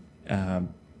ownership.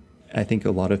 I think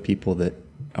a lot of people that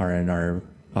are in our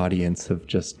audience have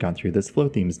just gone through this Flow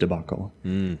Themes debacle,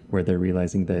 where they're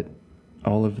realizing that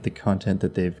all of the content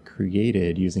that they've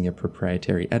created using a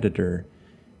proprietary editor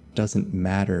doesn't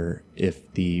matter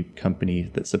if the company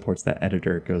that supports that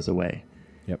editor goes away.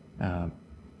 Yep.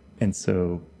 And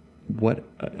so what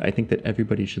I think that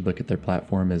everybody should look at their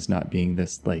platform as not being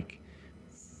this like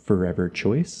forever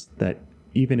choice, that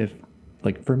even if,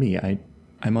 like, for me,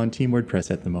 I'm on Team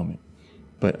WordPress at the moment,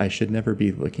 but I should never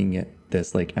be looking at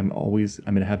this like I'm going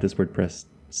to have this WordPress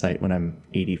site when I'm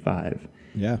 85.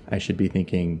 Yeah. I should be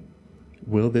thinking,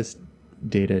 will this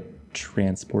data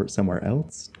transport somewhere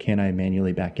else? Can I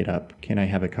manually back it up? Can I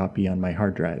have a copy on my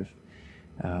hard drive?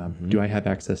 Do I have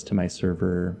access to my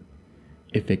server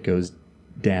if it goes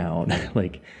down?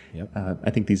 I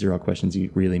think these are all questions you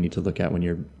really need to look at when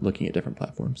you're looking at different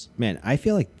platforms. Man, I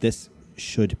feel like this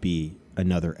should be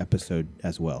another episode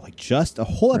as well. Like just a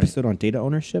whole episode on data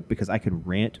ownership, because I could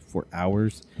rant for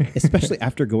hours, especially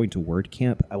after going to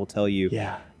WordCamp. I will tell you,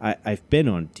 I've been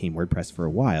on Team WordPress for a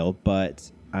while,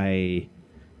 but I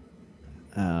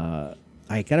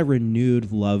got a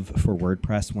renewed love for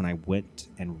WordPress when I went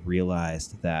and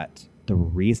realized that the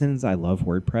reasons I love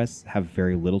WordPress have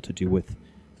very little to do with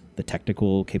the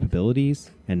technical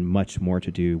capabilities and much more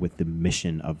to do with the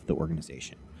mission of the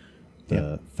organization.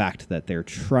 The fact that they're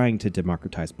trying to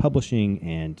democratize publishing,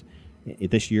 and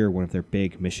this year one of their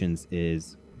big missions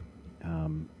is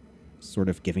sort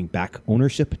of giving back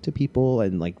ownership to people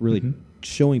and like really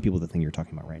showing people the thing you're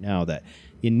talking about right now, that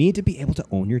you need to be able to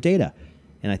own your data.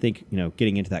 And I think,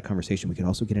 getting into that conversation, we can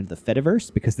also get into the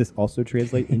Fediverse, because this also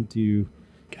translates into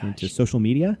social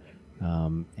media.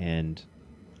 And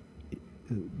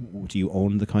do you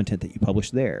own the content that you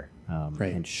publish there?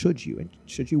 And should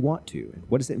you want to? And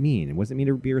what does it mean? And what does it mean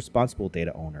to be a responsible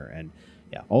data owner? And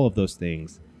all of those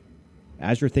things.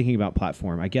 As you're thinking about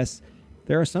platform, I guess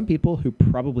there are some people who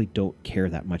probably don't care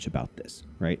that much about this,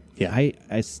 right? Yeah.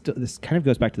 I still, this kind of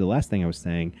goes back to the last thing I was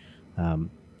saying.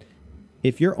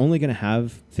 If you're only going to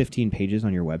have 15 pages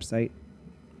on your website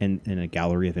and a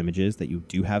gallery of images that you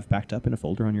do have backed up in a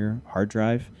folder on your hard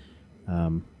drive,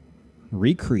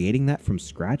 recreating that from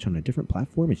scratch on a different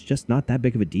platform, it's just not that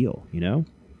big of a deal,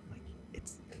 Like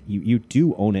it's you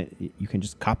do own it. You can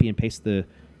just copy and paste the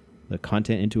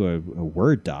content into a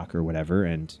Word doc or whatever,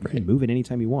 and you can move it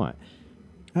anytime you want.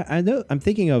 I know I'm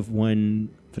thinking of one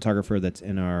photographer that's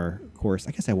in our course.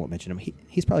 I guess I won't mention him.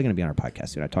 He's probably going to be on our podcast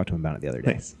soon. I talked to him about it the other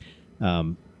day. Nice.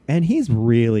 And he's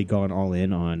really gone all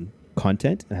in on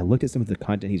content. And I looked at some of the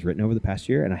content he's written over the past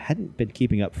year, and I hadn't been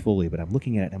keeping up fully, but I'm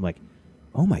looking at it and I'm like,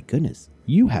 oh my goodness,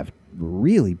 you have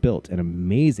really built an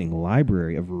amazing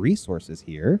library of resources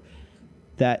here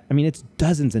that, it's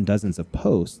dozens and dozens of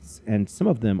posts, and some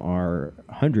of them are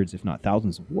hundreds, if not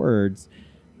thousands of words,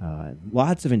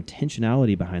 lots of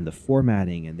intentionality behind the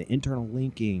formatting and the internal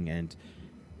linking and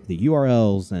the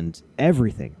URLs and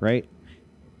everything, right?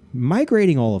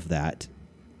 Migrating all of that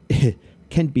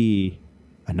can be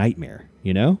a nightmare,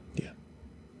 Yeah.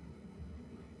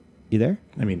 You there?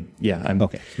 I'm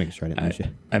okay. Just making sure I didn't lose you.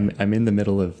 I'm in the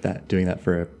middle of doing that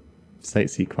for a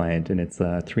SiteSeek client, and it's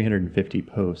 350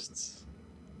 posts,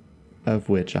 of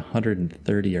which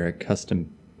 130 are a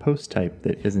custom post type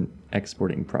that isn't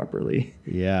exporting properly.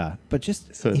 Yeah, but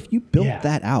if you built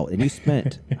that out and you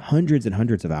spent hundreds and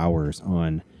hundreds of hours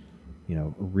on,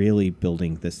 really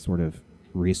building this sort of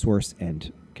resource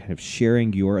and kind of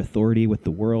sharing your authority with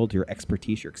the world, your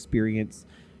expertise, your experience,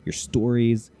 your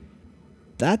stories,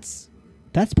 that's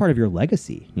part of your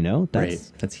legacy,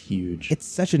 That's huge. It's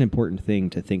such an important thing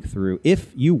to think through.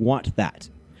 If you want that,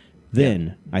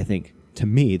 then I think, to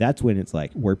me, that's when it's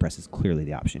like WordPress is clearly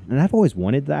the option. And I've always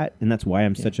wanted that, and that's why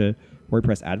I'm such a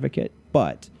WordPress advocate.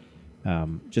 But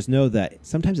just know that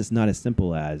sometimes it's not as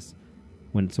simple as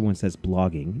when someone says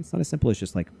blogging. It's not as simple as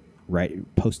just like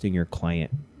posting your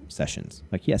client sessions.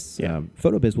 Like, yes,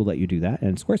 PhotoBiz will let you do that,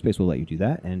 and Squarespace will let you do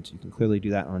that, and you can clearly do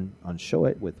that on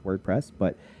Showit with WordPress.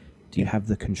 But do you have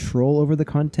the control over the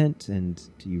content, and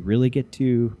do you really get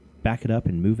to back it up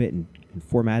and move it and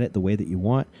format it the way that you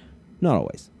want? Not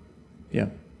always. Yeah.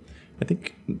 I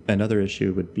think another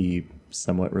issue would be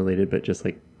somewhat related, but just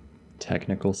like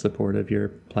technical support of your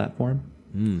platform.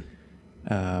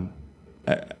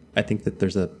 I think that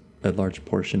there's a large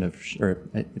portion of, or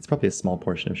it's probably a small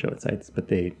portion of Showit sites, but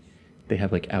they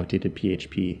have like outdated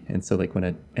PHP. And so like when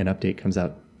an update comes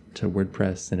out to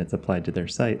WordPress and it's applied to their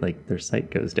site, like their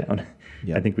site goes down.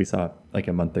 I think we saw like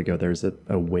a month ago, there's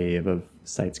a wave of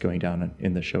sites going down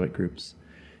in the Showit groups,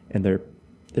 and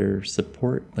their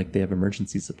support, like they have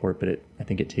emergency support, but I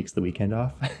think it takes the weekend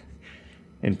off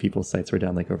and people's sites were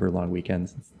down like over long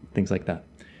weekends, things like that.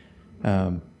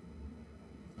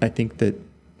 I think that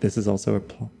this is also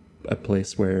a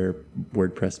place where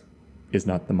WordPress is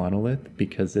not the monolith,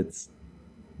 because it's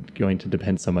going to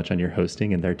depend so much on your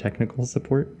hosting and their technical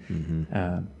support,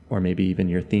 or maybe even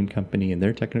your theme company and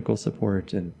their technical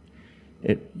support. And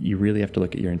you really have to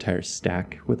look at your entire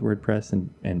stack with WordPress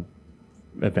and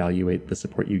evaluate the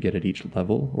support you get at each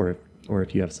level, or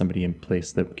if you have somebody in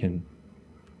place that can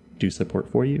do support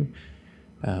for you.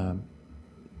 I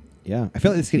feel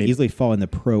like this could easily fall in the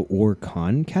pro or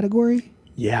con category.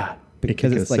 Yeah,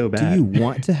 because it's like, so bad. Do you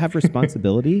want to have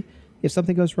responsibility if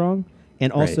something goes wrong?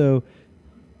 And also,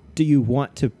 do you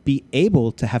want to be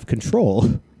able to have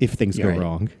control if things go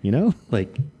wrong, you know?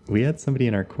 Like, we had somebody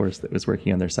in our course that was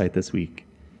working on their site this week,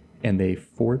 and they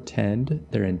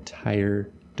 410'd their entire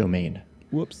domain.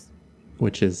 Whoops.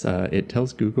 Which is, it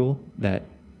tells Google that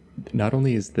not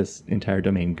only is this entire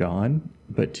domain gone,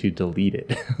 but to delete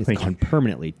it. It's gone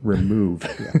permanently. Remove.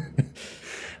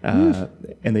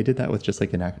 And they did that with just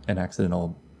like an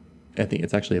accidental, I think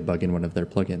it's actually a bug in one of their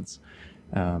plugins.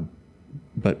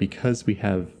 But because we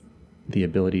have the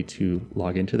ability to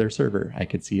log into their server, I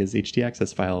could see his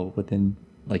htaccess file within,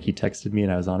 like, he texted me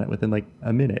and I was on it within like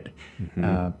a minute.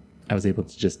 I was able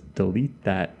to just delete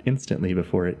that instantly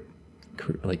before it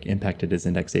like impacted his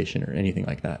indexation or anything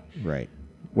like that. Right.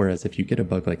 Whereas if you get a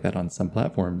bug like that on some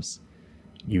platforms,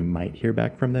 you might hear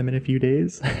back from them in a few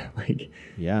days.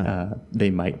 They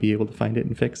might be able to find it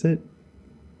and fix it,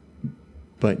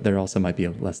 but there also might be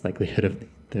a less likelihood of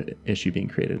the issue being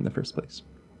created in the first place.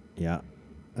 Yeah.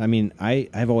 I mean,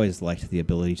 I've always liked the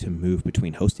ability to move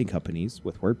between hosting companies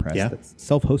with WordPress. Yeah. That's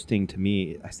self-hosting to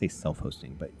me. I say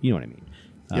self-hosting, but you know what I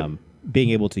mean. Being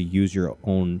able to use your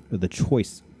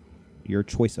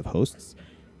choice of hosts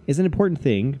is an important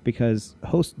thing, because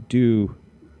hosts do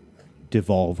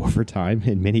devolve over time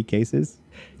in many cases.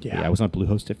 I was on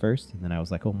Bluehost at first, and then I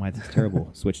was like, oh my, this is terrible.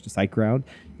 Switched to SiteGround.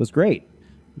 It was great.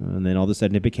 And then all of a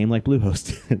sudden it became like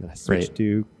Bluehost. And I switched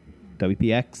to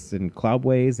WPX and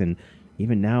Cloudways, and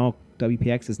even now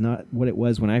WPX is not what it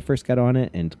was when I first got on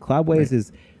it. And Cloudways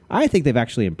is, I think they've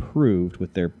actually improved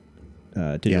with their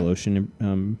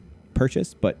DigitalOcean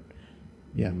purchase, but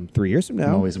 3 years from now,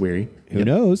 I'm always weary. Who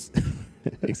knows?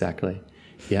 Exactly.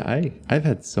 Yeah, I've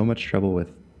had so much trouble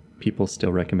with people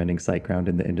still recommending SiteGround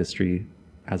in the industry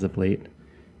as of late.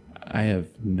 I have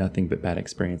nothing but bad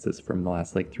experiences from the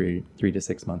last like three to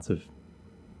 6 months of,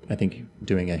 I think,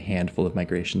 doing a handful of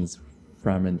migrations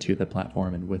from and to the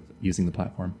platform and with using the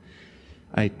platform.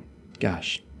 I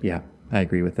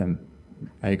agree with them.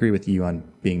 I agree with you on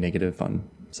being negative on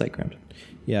SiteGround.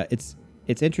 Yeah, it's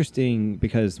interesting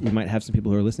because we might have some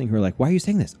people who are listening who are like, why are you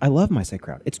saying this? I love my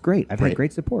SiteGround. It's great. I've had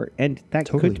great support. And that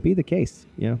could be the case.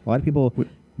 You know, a lot of people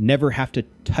never have to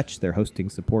touch their hosting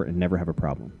support and never have a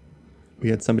problem. We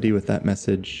had somebody with that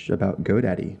message about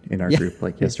GoDaddy in our group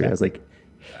like yesterday. I was like,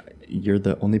 you're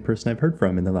the only person I've heard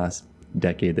from in the last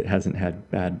decade that hasn't had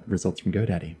bad results from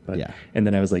GoDaddy. And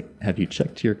then I was like, have you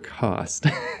checked your cost?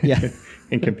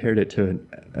 And compared it to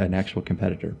an actual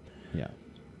competitor. Yeah.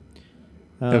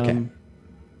 Okay.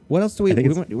 What else do we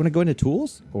want to go into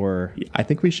tools, or? I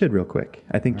think we should real quick.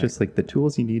 I think just like the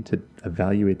tools you need to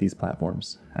evaluate these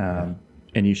platforms. And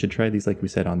you should try these, like we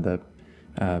said, on the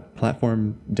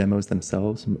platform demos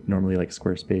themselves. Normally like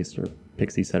Squarespace or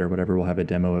Pixieset or whatever will have a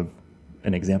demo of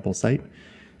an example site,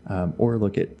 or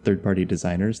look at third-party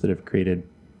designers that have created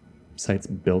sites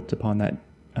built upon that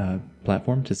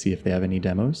platform to see if they have any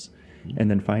demos.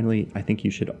 And then finally, I think you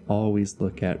should always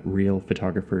look at real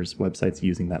photographers' websites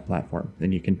using that platform.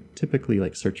 And you can typically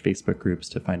like search Facebook groups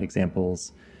to find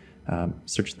examples,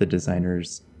 search the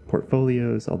designers'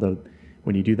 portfolios. Although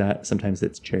when you do that, sometimes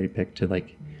it's cherry-picked to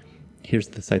like, here's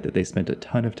the site that they spent a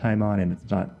ton of time on, and it's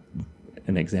not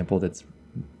an example that's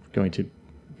going to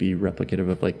be replicative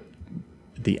of like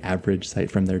the average site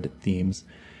from their themes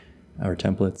or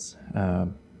templates.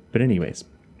 But anyways,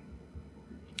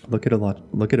 look at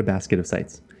a basket of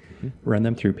sites, run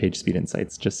them through PageSpeed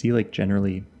Insights. Just see like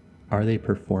generally, are they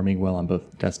performing well on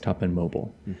both desktop and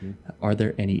mobile? Are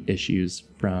there any issues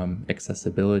from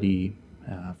accessibility,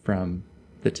 from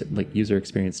the like user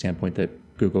experience standpoint that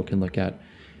Google can look at?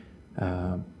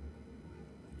 I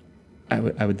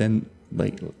would then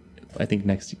I think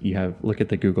next you have look at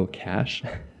the Google cache.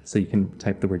 So you can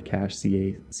type the word cache,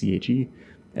 C-A-C-H-E,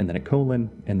 and then a colon,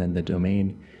 and then the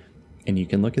domain. And you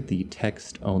can look at the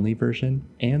text-only version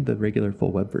and the regular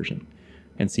full web version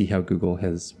and see how Google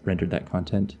has rendered that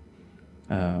content.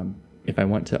 If I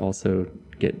want to also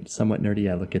get somewhat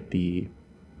nerdy, I look at the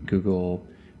Google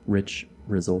Rich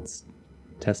Results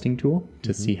testing tool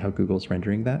to see how Google's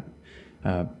rendering that.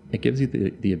 It gives you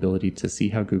the ability to see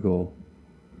how Google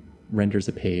renders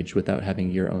a page without having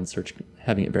your own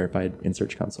having it verified in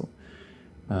Search Console.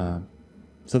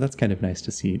 So that's kind of nice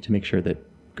to see, to make sure that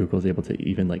Google's able to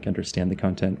even like understand the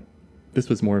content. This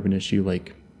was more of an issue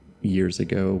like years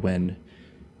ago when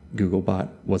Googlebot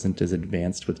wasn't as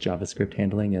advanced with JavaScript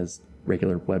handling as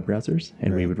regular web browsers,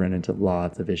 and we would run into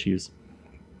lots of issues.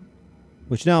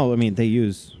 Which now, I mean, they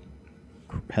use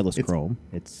headless Chrome.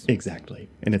 It's exactly,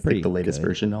 and it's like the latest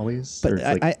version always. But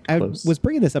I was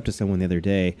bringing this up to someone the other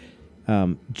day.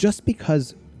 Just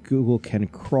because Google can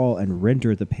crawl and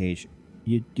render the page,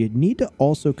 you need to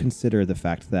also consider the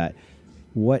fact that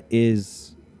what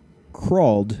is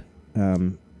crawled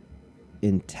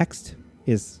in text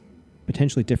is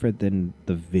potentially different than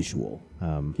the visual.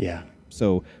 Yeah.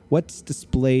 So what's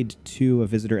displayed to a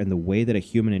visitor and the way that a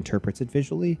human interprets it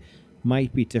visually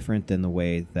might be different than the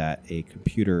way that a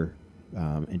computer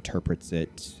interprets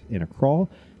it in a crawl.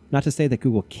 Not to say that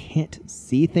Google can't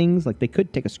see things. Like, they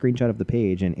could take a screenshot of the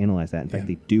page and analyze that. In fact,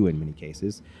 they do in many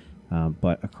cases.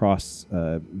 But across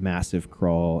massive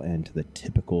crawl and the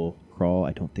typical crawl,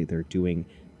 I don't think they're doing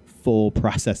full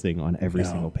processing on every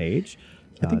single page.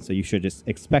 So you should just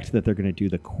expect that they're going to do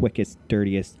the quickest,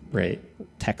 dirtiest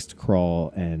text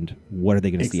crawl. And what are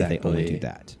they going to see if they only do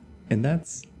that? And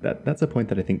that's a point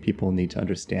that I think people need to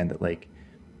understand, that like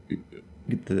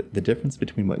the difference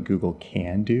between what Google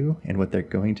can do and what they're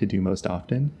going to do most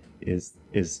often is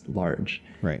large.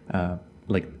 Right.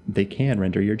 Like, they can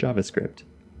render your JavaScript,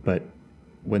 but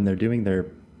when they're doing their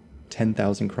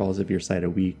 10,000 crawls of your site a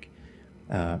week,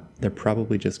 they're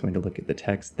probably just going to look at the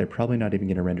text. They're probably not even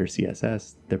going to render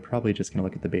CSS. They're probably just going to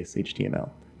look at the base HTML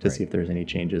to see if there's any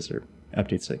changes or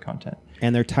updates to the content.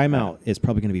 And their timeout is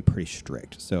probably going to be pretty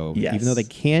strict. So even though they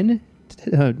can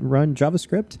run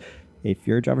JavaScript, if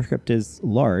your JavaScript is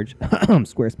large,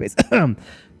 Squarespace,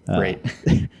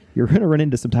 you're going to run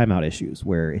into some timeout issues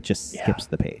where it just skips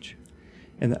the page.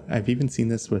 And I've even seen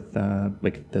this with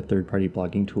like the third-party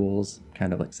blogging tools,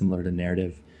 kind of like similar to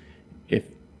Narrative.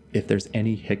 If there's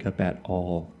any hiccup at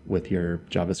all with your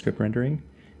JavaScript rendering,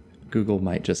 Google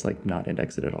might just like not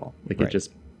index it at all. Like it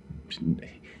just,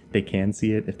 they can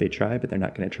see it if they try, but they're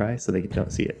not going to try, so they don't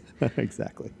see it.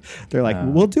 Exactly. They're like,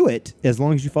 we'll do it as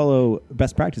long as you follow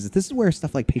best practices. This is where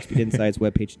stuff like PageSpeed Insights,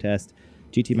 Web Page Test,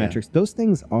 GT Metrics, those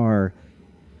things are,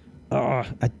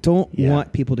 I don't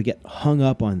want people to get hung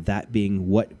up on that being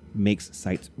what makes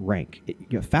sites rank.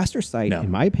 Faster site, in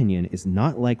my opinion, is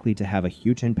not likely to have a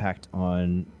huge impact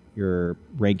on your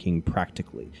ranking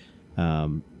practically.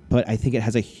 But I think it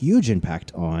has a huge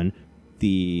impact on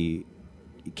the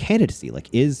candidacy. Like,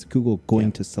 is Google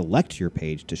going to select your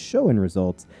page to show in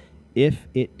results if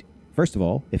it, first of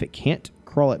all, if it can't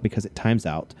crawl it because it times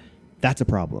out, that's a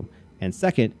problem. And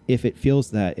second, if it feels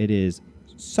that it is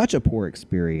such a poor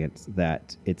experience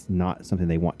that it's not something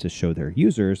they want to show their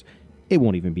users, it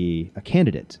won't even be a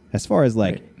candidate. As far as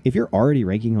like, if you're already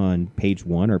ranking on page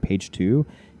 1 or page 2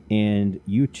 and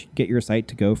you get your site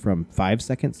to go from 5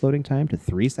 seconds loading time to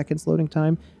 3 seconds loading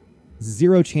time,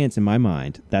 zero chance in my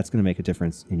mind that's going to make a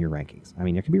difference in your rankings. I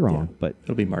mean, I could be wrong, but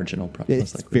it'll be marginal, probably.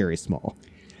 It's very small.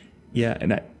 Yeah,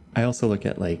 and I also look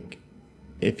at, like,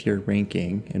 if you're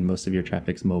ranking and most of your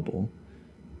traffic's mobile,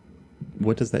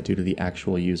 what does that do to the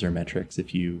actual user metrics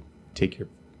if you take your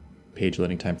page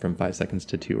loading time from 5 seconds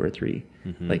to 2 or 3?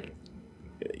 Like,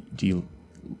 do you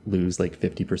lose like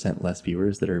 50% less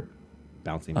viewers that are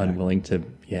bouncing unwilling to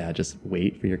just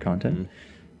wait for your content?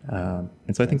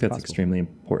 And so I think that's extremely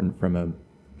important from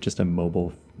a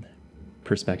mobile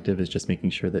perspective, is just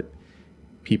making sure that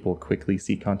people quickly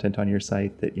see content on your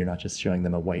site, that you're not just showing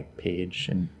them a white page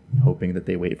and hoping that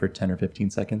they wait for 10 or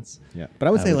 15 seconds. Yeah, but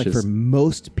I would say, like, for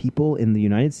most people in the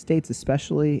United States,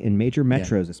 especially in major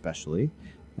metros, especially,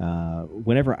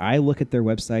 whenever I look at their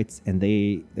websites and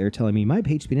they're telling me my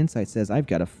PageSpeed Insight says I've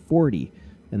got a 40,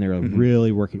 and they're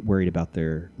really worried about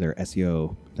their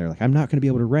SEO. They're like, I'm not going to be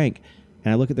able to rank.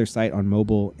 And I look at their site on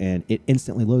mobile and it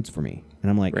instantly loads for me.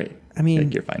 And I'm like, I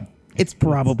mean, you're fine. It's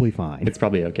probably fine. It's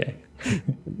probably okay.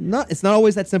 It's not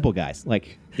always that simple, guys.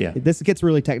 Like, this gets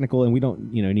really technical and we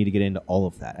don't, need to get into all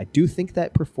of that. I do think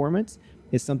that performance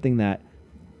is something that,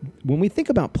 when we think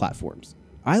about platforms,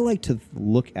 I like to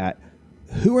look at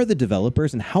who are the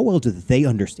developers and how well do they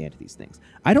understand these things.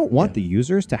 I don't want the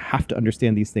users to have to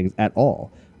understand these things at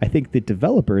all. I think the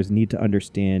developers need to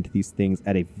understand these things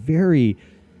at a very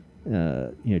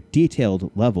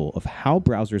detailed level of how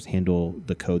browsers handle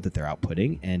the code that they're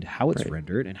outputting and how it's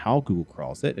rendered and how Google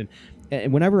crawls it.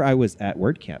 And whenever I was at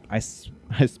WordCamp, I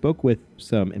spoke with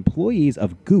some employees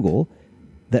of Google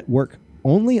that work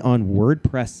only on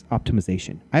WordPress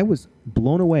optimization. I was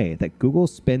blown away that Google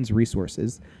spends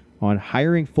resources on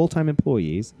hiring full-time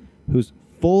employees whose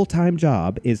full-time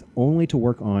job is only to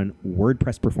work on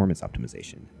WordPress performance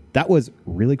optimization. That was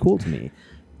really cool to me,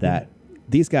 that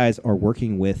these guys are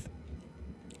working with,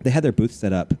 they had their booth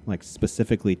set up like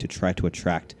specifically to try to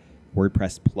attract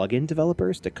WordPress plugin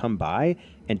developers to come by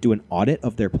and do an audit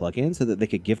of their plugins so that they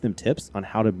could give them tips on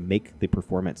how to make the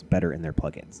performance better in their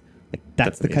plugins. Like,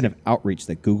 that's the kind of outreach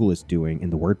that Google is doing in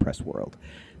the WordPress world.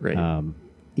 Right.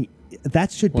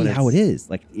 That should be how it is.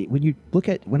 Like,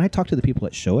 when I talk to the people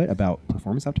at Show It about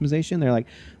performance optimization, they're like,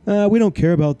 we don't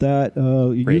care about that.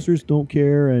 Users don't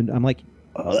care. And I'm like,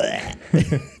 totally.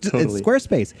 It's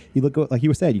Squarespace. You look, like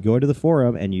you said, you go into the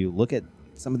forum and you look at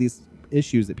some of these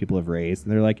issues that people have raised,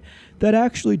 and they're like, that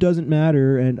actually doesn't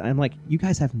matter. And I'm like, you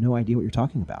guys have no idea what you're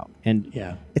talking about. And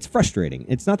it's frustrating.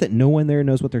 It's not that no one there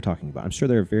knows what they're talking about. I'm sure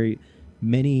there are very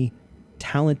many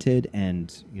talented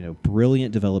and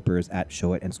brilliant developers at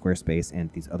Showit and Squarespace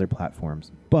and these other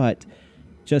platforms, but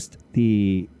just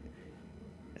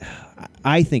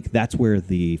I think that's where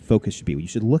the focus should be. You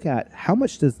should look at how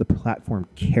much does the platform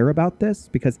care about this,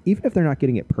 because even if they're not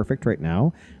getting it perfect right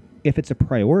now, if it's a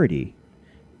priority,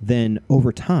 then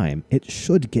over time it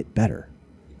should get better,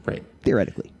 right?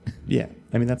 Theoretically. Yeah,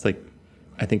 I mean, that's like,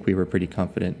 I think we were pretty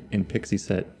confident in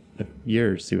PixieSet a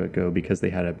year or two ago because they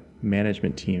had a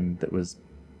management team that was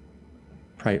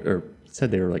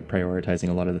said they were like prioritizing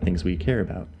a lot of the things we care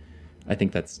about. I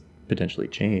think that's potentially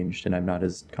changed, and I'm not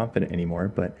as confident anymore.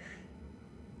 But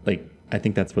like, I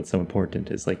think that's what's so important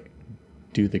is like,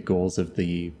 do the goals of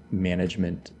the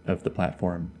management of the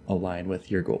platform align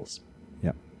with your goals?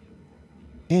 Yeah.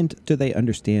 And do they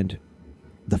understand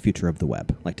the future of the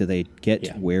web? Like, do they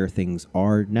get where things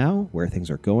are now, where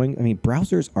things are going? I mean,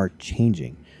 browsers are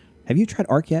changing. Have you tried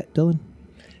Arc yet, Dylan?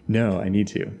 No, I need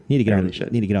to. Need to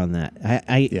get on that.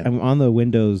 I'm on the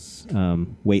Windows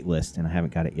wait list, and I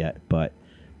haven't got it yet. But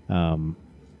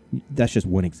that's just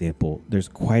one example. There's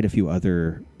quite a few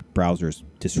other browsers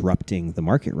disrupting the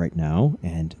market right now,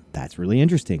 and that's really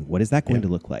interesting. What is that going to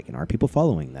look like, and are people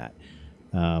following that?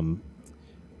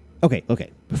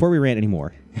 Okay. Before we rant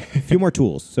anymore, a few more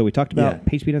tools. So we talked about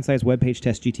PageSpeed Insights, Web Page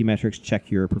Test, GTmetrix,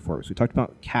 check your performance. We talked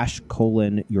about cache :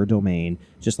 your domain,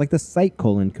 just like the site :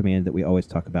 command that we always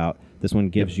talk about. This one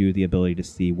gives you the ability to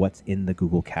see what's in the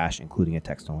Google cache, including a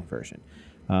text-only version.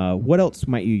 What else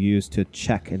might you use to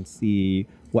check and see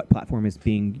what platform is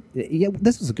being... Yeah,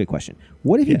 this is a good question.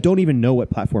 What if you don't even know what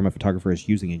platform a photographer is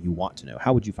using and you want to know?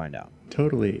 How would you find out?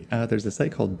 Totally. There's a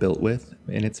site called Built With,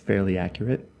 and it's fairly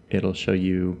accurate. It'll show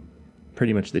you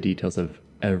pretty much the details of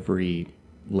every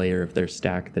layer of their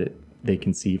stack that they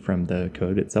can see from the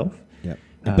code itself. Yep.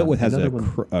 And Built With has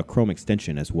a Chrome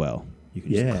extension as well. You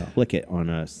can just click it on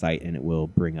a site and it will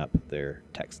bring up their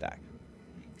tech stack.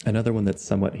 Another one that's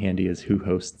somewhat handy is Who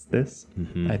Hosts This.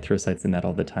 Mm-hmm. I throw sites in that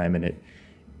all the time, and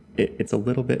it's a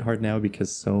little bit hard now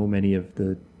because so many of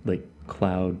the like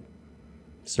cloud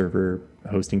server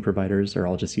hosting providers are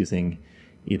all just using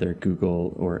either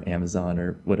Google or Amazon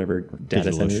or whatever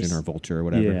data centers. DigitalOcean or Vultr or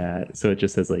whatever. Yeah, so it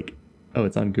just says like, oh,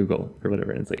 it's on Google or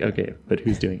whatever, and it's like, okay, but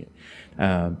who's doing it?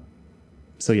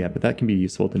 But that can be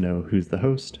useful to know who's the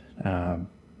host.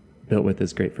 Built With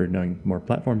is great for knowing more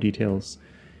platform details.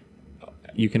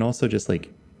 You can also just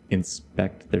like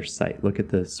inspect their site, look at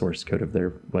the source code of their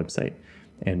website,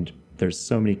 and there's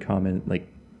so many common, like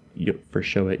for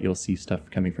Showit, you'll see stuff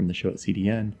coming from the Showit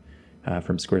CDN.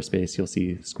 From Squarespace, you'll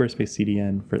see Squarespace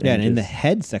CDN for and in the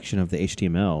head section of the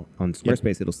HTML on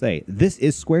Squarespace, it'll say, this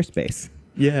is Squarespace.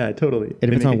 Yeah, totally.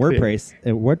 And if it's on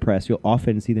WordPress, you'll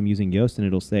often see them using Yoast, and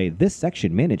it'll say, this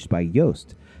section managed by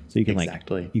Yoast. So you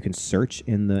can you can search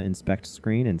in the inspect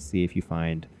screen and see if you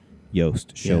find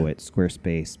Yoast, Showit,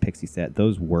 Squarespace, PixieSet.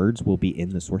 Those words will be in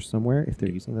the source somewhere if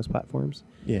they're using those platforms.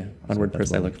 Yeah, on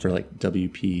WordPress, I look for like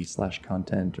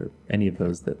WP/content or any of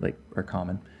those that like are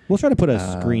common. We'll try to put a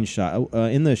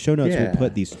screenshot in the show notes. We'll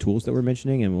put these tools that we're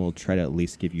mentioning, and we'll try to at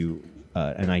least give you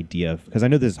an idea of, because I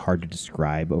know this is hard to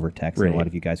describe over text. Right. And a lot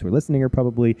of you guys who are listening are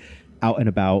probably out and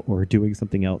about or doing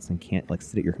something else and can't like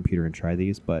sit at your computer and try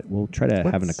these. But we'll try to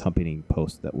have an accompanying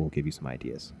post that will give you some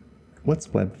ideas.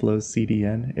 What's Webflow's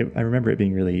CDN? I remember it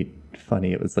being really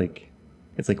funny. It's like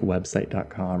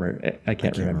website.com, or I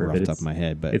can't remember off the top of my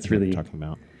head, but it's really talking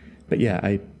about. But yeah,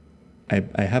 I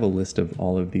have a list of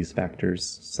all of these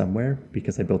factors somewhere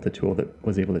because I built a tool that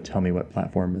was able to tell me what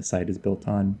platform the site is built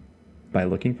on by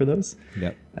looking for those.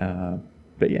 Yep.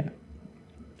 But yeah,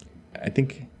 I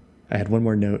think I had one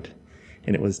more note,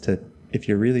 and it was if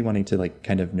you're really wanting to like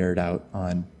kind of nerd out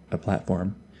on a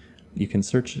platform, you can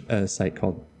search a site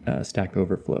called Stack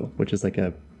Overflow, which is like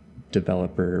a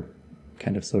developer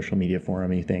kind of social media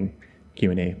forum-y thing,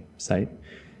 Q&A site,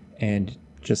 and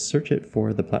just search it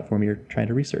for the platform you're trying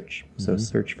to research. Mm-hmm. So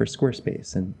search for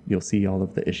Squarespace, and you'll see all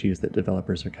of the issues that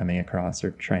developers are coming across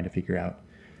or trying to figure out.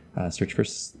 Search for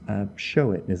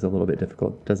Showit is a little bit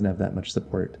difficult. Doesn't have that much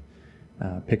support.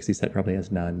 PixieSet probably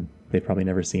has none. They've probably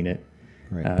never seen it.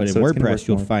 Right. But in WordPress,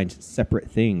 you'll find separate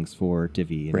things for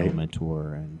Divi and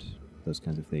Elementor and those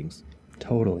kinds of things.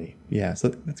 Totally. Yeah. So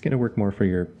that's going to work more for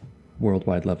your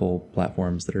worldwide level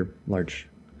platforms that are large.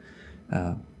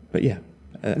 But yeah,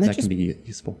 that can be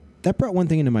useful. That brought one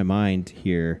thing into my mind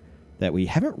here that we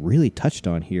haven't really touched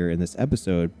on here in this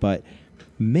episode, but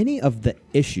many of the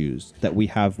issues that we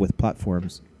have with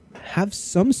platforms have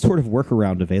some sort of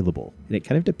workaround available. And it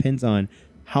kind of depends on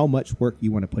how much work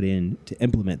you want to put in to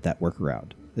implement that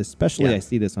workaround. Especially I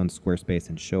see this on Squarespace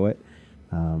and Show It,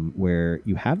 where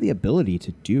you have the ability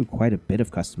to do quite a bit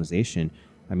of customization.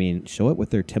 I mean, Show It with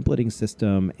their templating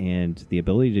system and the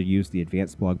ability to use the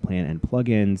advanced blog plan and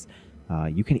plugins.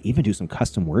 You can even do some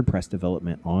custom WordPress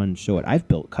development on Show It. I've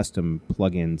built custom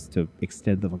plugins to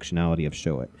extend the functionality of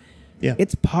Show It. Yeah.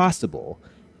 It's possible.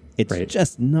 It's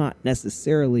just not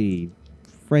necessarily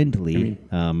friendly.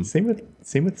 I mean, same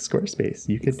with Squarespace.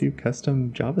 You could do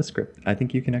custom JavaScript. I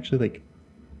think you can actually like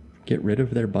get rid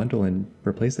of their bundle and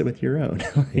replace it with your own.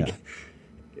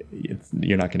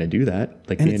 You're not going to do that.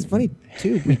 Like, and it's funny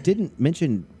too. We didn't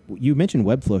mention. You mentioned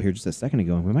Webflow here just a second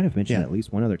ago, and we might have mentioned it at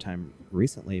least one other time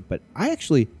recently. But I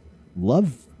actually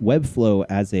love Webflow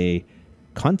as a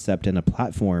concept and a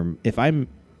platform. If I'm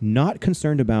not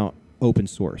concerned about open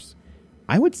source,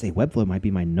 I would say Webflow might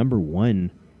be my number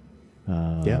one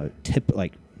tip.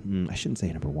 Like, I shouldn't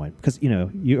say number one because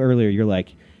you're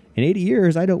like, in 80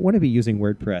 years, I don't want to be using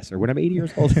WordPress, or when I'm 80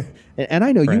 years old. and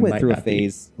I know you went through a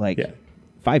phase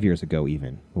 5 years ago,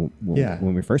 even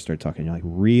when we first started talking, you're like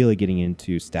really getting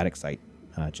into static site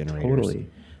generators. Totally.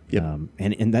 Yep.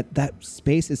 And that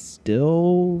space is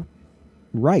still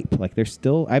ripe. Like there's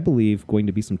still, I believe, going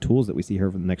to be some tools that we see here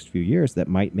over the next few years that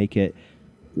might make it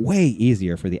way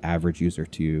easier for the average user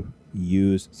to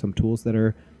use some tools that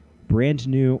are brand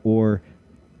new or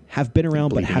have been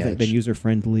around but haven't been user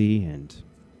friendly. And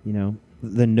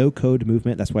the no code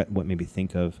movement, that's what made me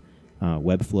think of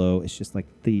Webflow. It's just like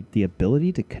the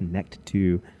ability to connect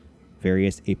to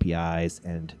various APIs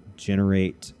and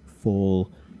generate full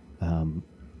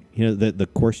the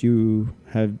course you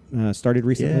have started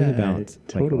recently about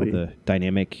like all the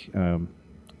dynamic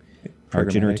or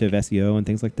generative SEO and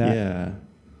things like that. Yeah.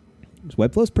 So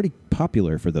Webflow is pretty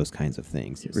popular for those kinds of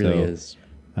things. It really is.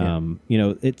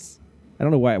 It's, I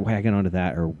don't know why I got onto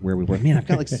that or where we were. Man, I've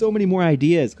got like so many more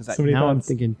ideas because now I'm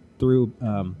thinking through.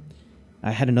 I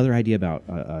had another idea about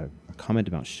a comment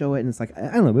about Show It, and it's like,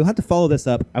 I don't know. We'll have to follow this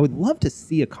up. I would love to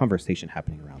see a conversation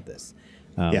happening around this.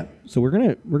 So we're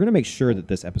gonna make sure that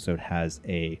this episode has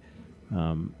a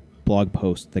blog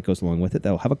post that goes along with it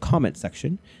that will have a comment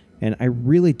section. And I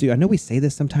really do. I know we say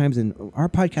this sometimes, and our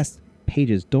podcast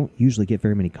pages don't usually get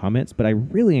very many comments, but I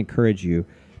really encourage you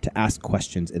to ask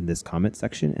questions in this comment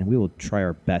section, and we will try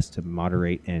our best to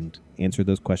moderate and answer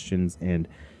those questions. And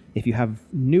if you have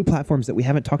new platforms that we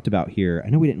haven't talked about here, I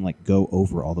know we didn't like go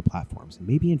over all the platforms, and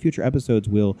maybe in future episodes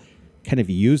we'll kind of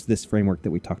use this framework that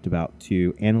we talked about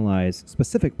to analyze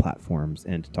specific platforms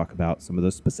and to talk about some of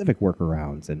those specific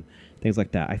workarounds and things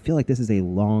like that. I feel like this is a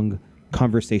long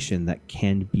conversation that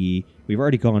can be, we've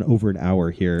already gone over an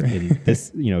hour here in this,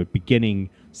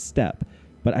 beginning step,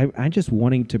 but I'm just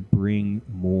wanting to bring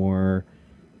more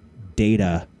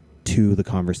data to the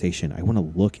conversation. I want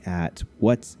to look at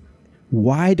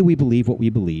why do we believe what we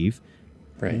believe?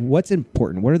 Right. What's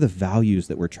important? What are the values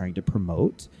that we're trying to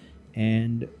promote?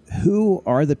 And who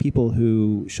are the people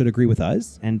who should agree with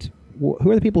us? And who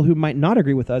are the people who might not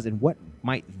agree with us? And what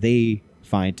might they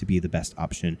find to be the best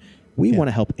option? We want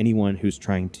to help anyone who's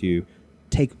trying to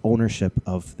take ownership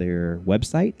of their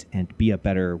website and be a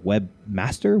better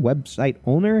website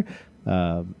owner.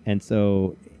 And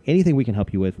so anything we can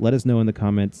help you with, let us know in the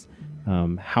comments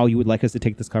how you would like us to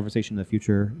take this conversation in the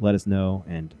future. Let us know,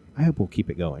 and I hope we'll keep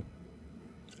it going.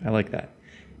 I like that.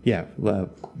 Yeah, we'll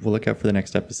look out for the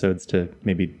next episodes to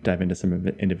maybe dive into some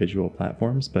individual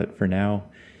platforms. But for now,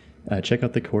 check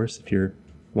out the course if you're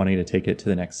wanting to take it to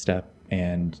the next step.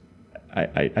 And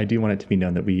I do want it to be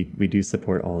known that we do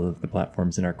support all of the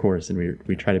platforms in our course, and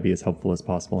we try to be as helpful as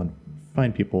possible and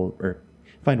find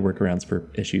workarounds for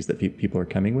issues that people are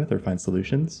coming with, or find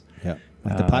solutions. Yeah,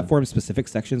 like the platform specific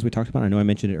sections we talked about. I know I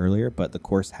mentioned it earlier, but the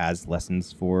course has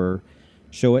lessons for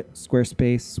Show It,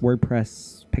 Squarespace,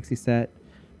 WordPress, Pixieset,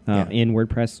 in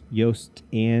WordPress, Yoast,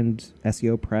 and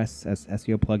SEO Press as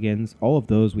SEO plugins. All of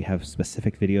those, we have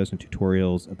specific videos and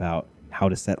tutorials about how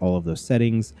to set all of those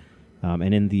settings.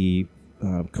 And in the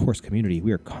course community,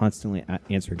 we are constantly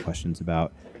answering questions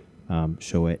about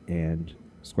Show It and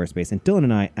Squarespace. And Dylan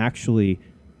and I actually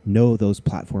know those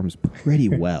platforms pretty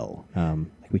well.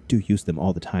 We do use them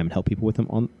all the time and help people with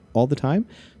them all the time.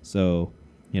 So,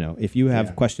 if you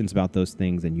have questions about those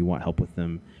things and you want help with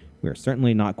them, we're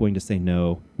certainly not going to say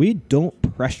no. We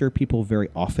don't pressure people very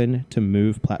often to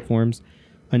move platforms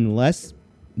unless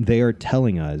they are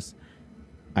telling us,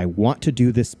 I want to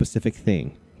do this specific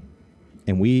thing.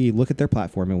 And we look at their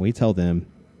platform and we tell them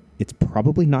it's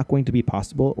probably not going to be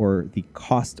possible, or the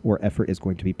cost or effort is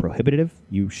going to be prohibitive.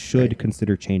 You should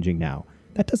consider changing now.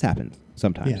 That does happen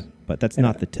sometimes, but that's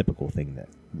not the typical thing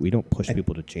we don't push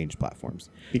people to change platforms.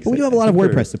 Because But we do have a lot of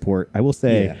WordPress support. I will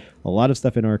say Yeah. a lot of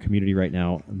stuff in our community right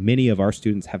now. Many of our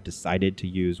students have decided to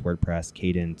use WordPress,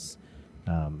 Cadence.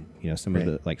 Some of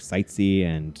the like Sitesy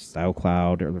and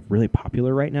StyleCloud are really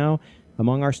popular right now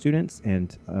among our students,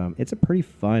 and it's a pretty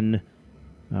fun.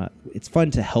 It's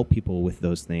fun to help people with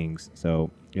those things.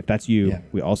 So if that's you,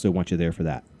 we also want you there for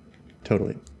that.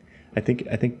 Totally. I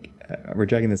think we're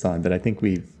dragging this on, but I think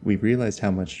we've realized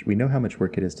how much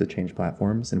work it is to change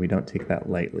platforms, and we don't take that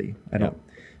lightly. I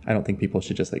don't think people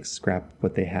should just like scrap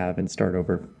what they have and start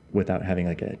over without having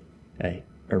like a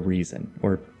reason,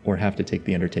 or have to take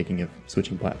the undertaking of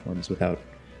switching platforms without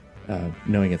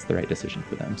knowing it's the right decision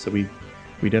for them. So we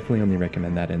definitely only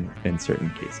recommend that in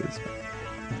certain cases.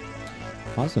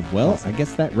 Awesome. Well, I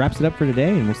guess that wraps it up for today,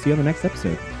 and we'll see you on the next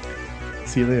episode.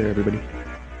 See you later, everybody.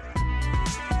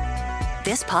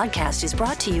 This podcast is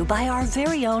brought to you by our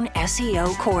very own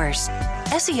SEO course.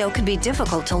 SEO can be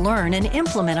difficult to learn and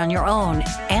implement on your own,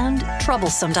 and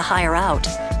troublesome to hire out.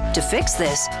 To fix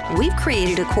this, we've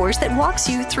created a course that walks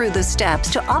you through the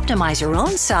steps to optimize your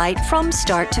own site from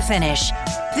start to finish.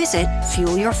 Visit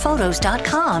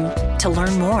fuelyourphotos.com to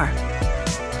learn more.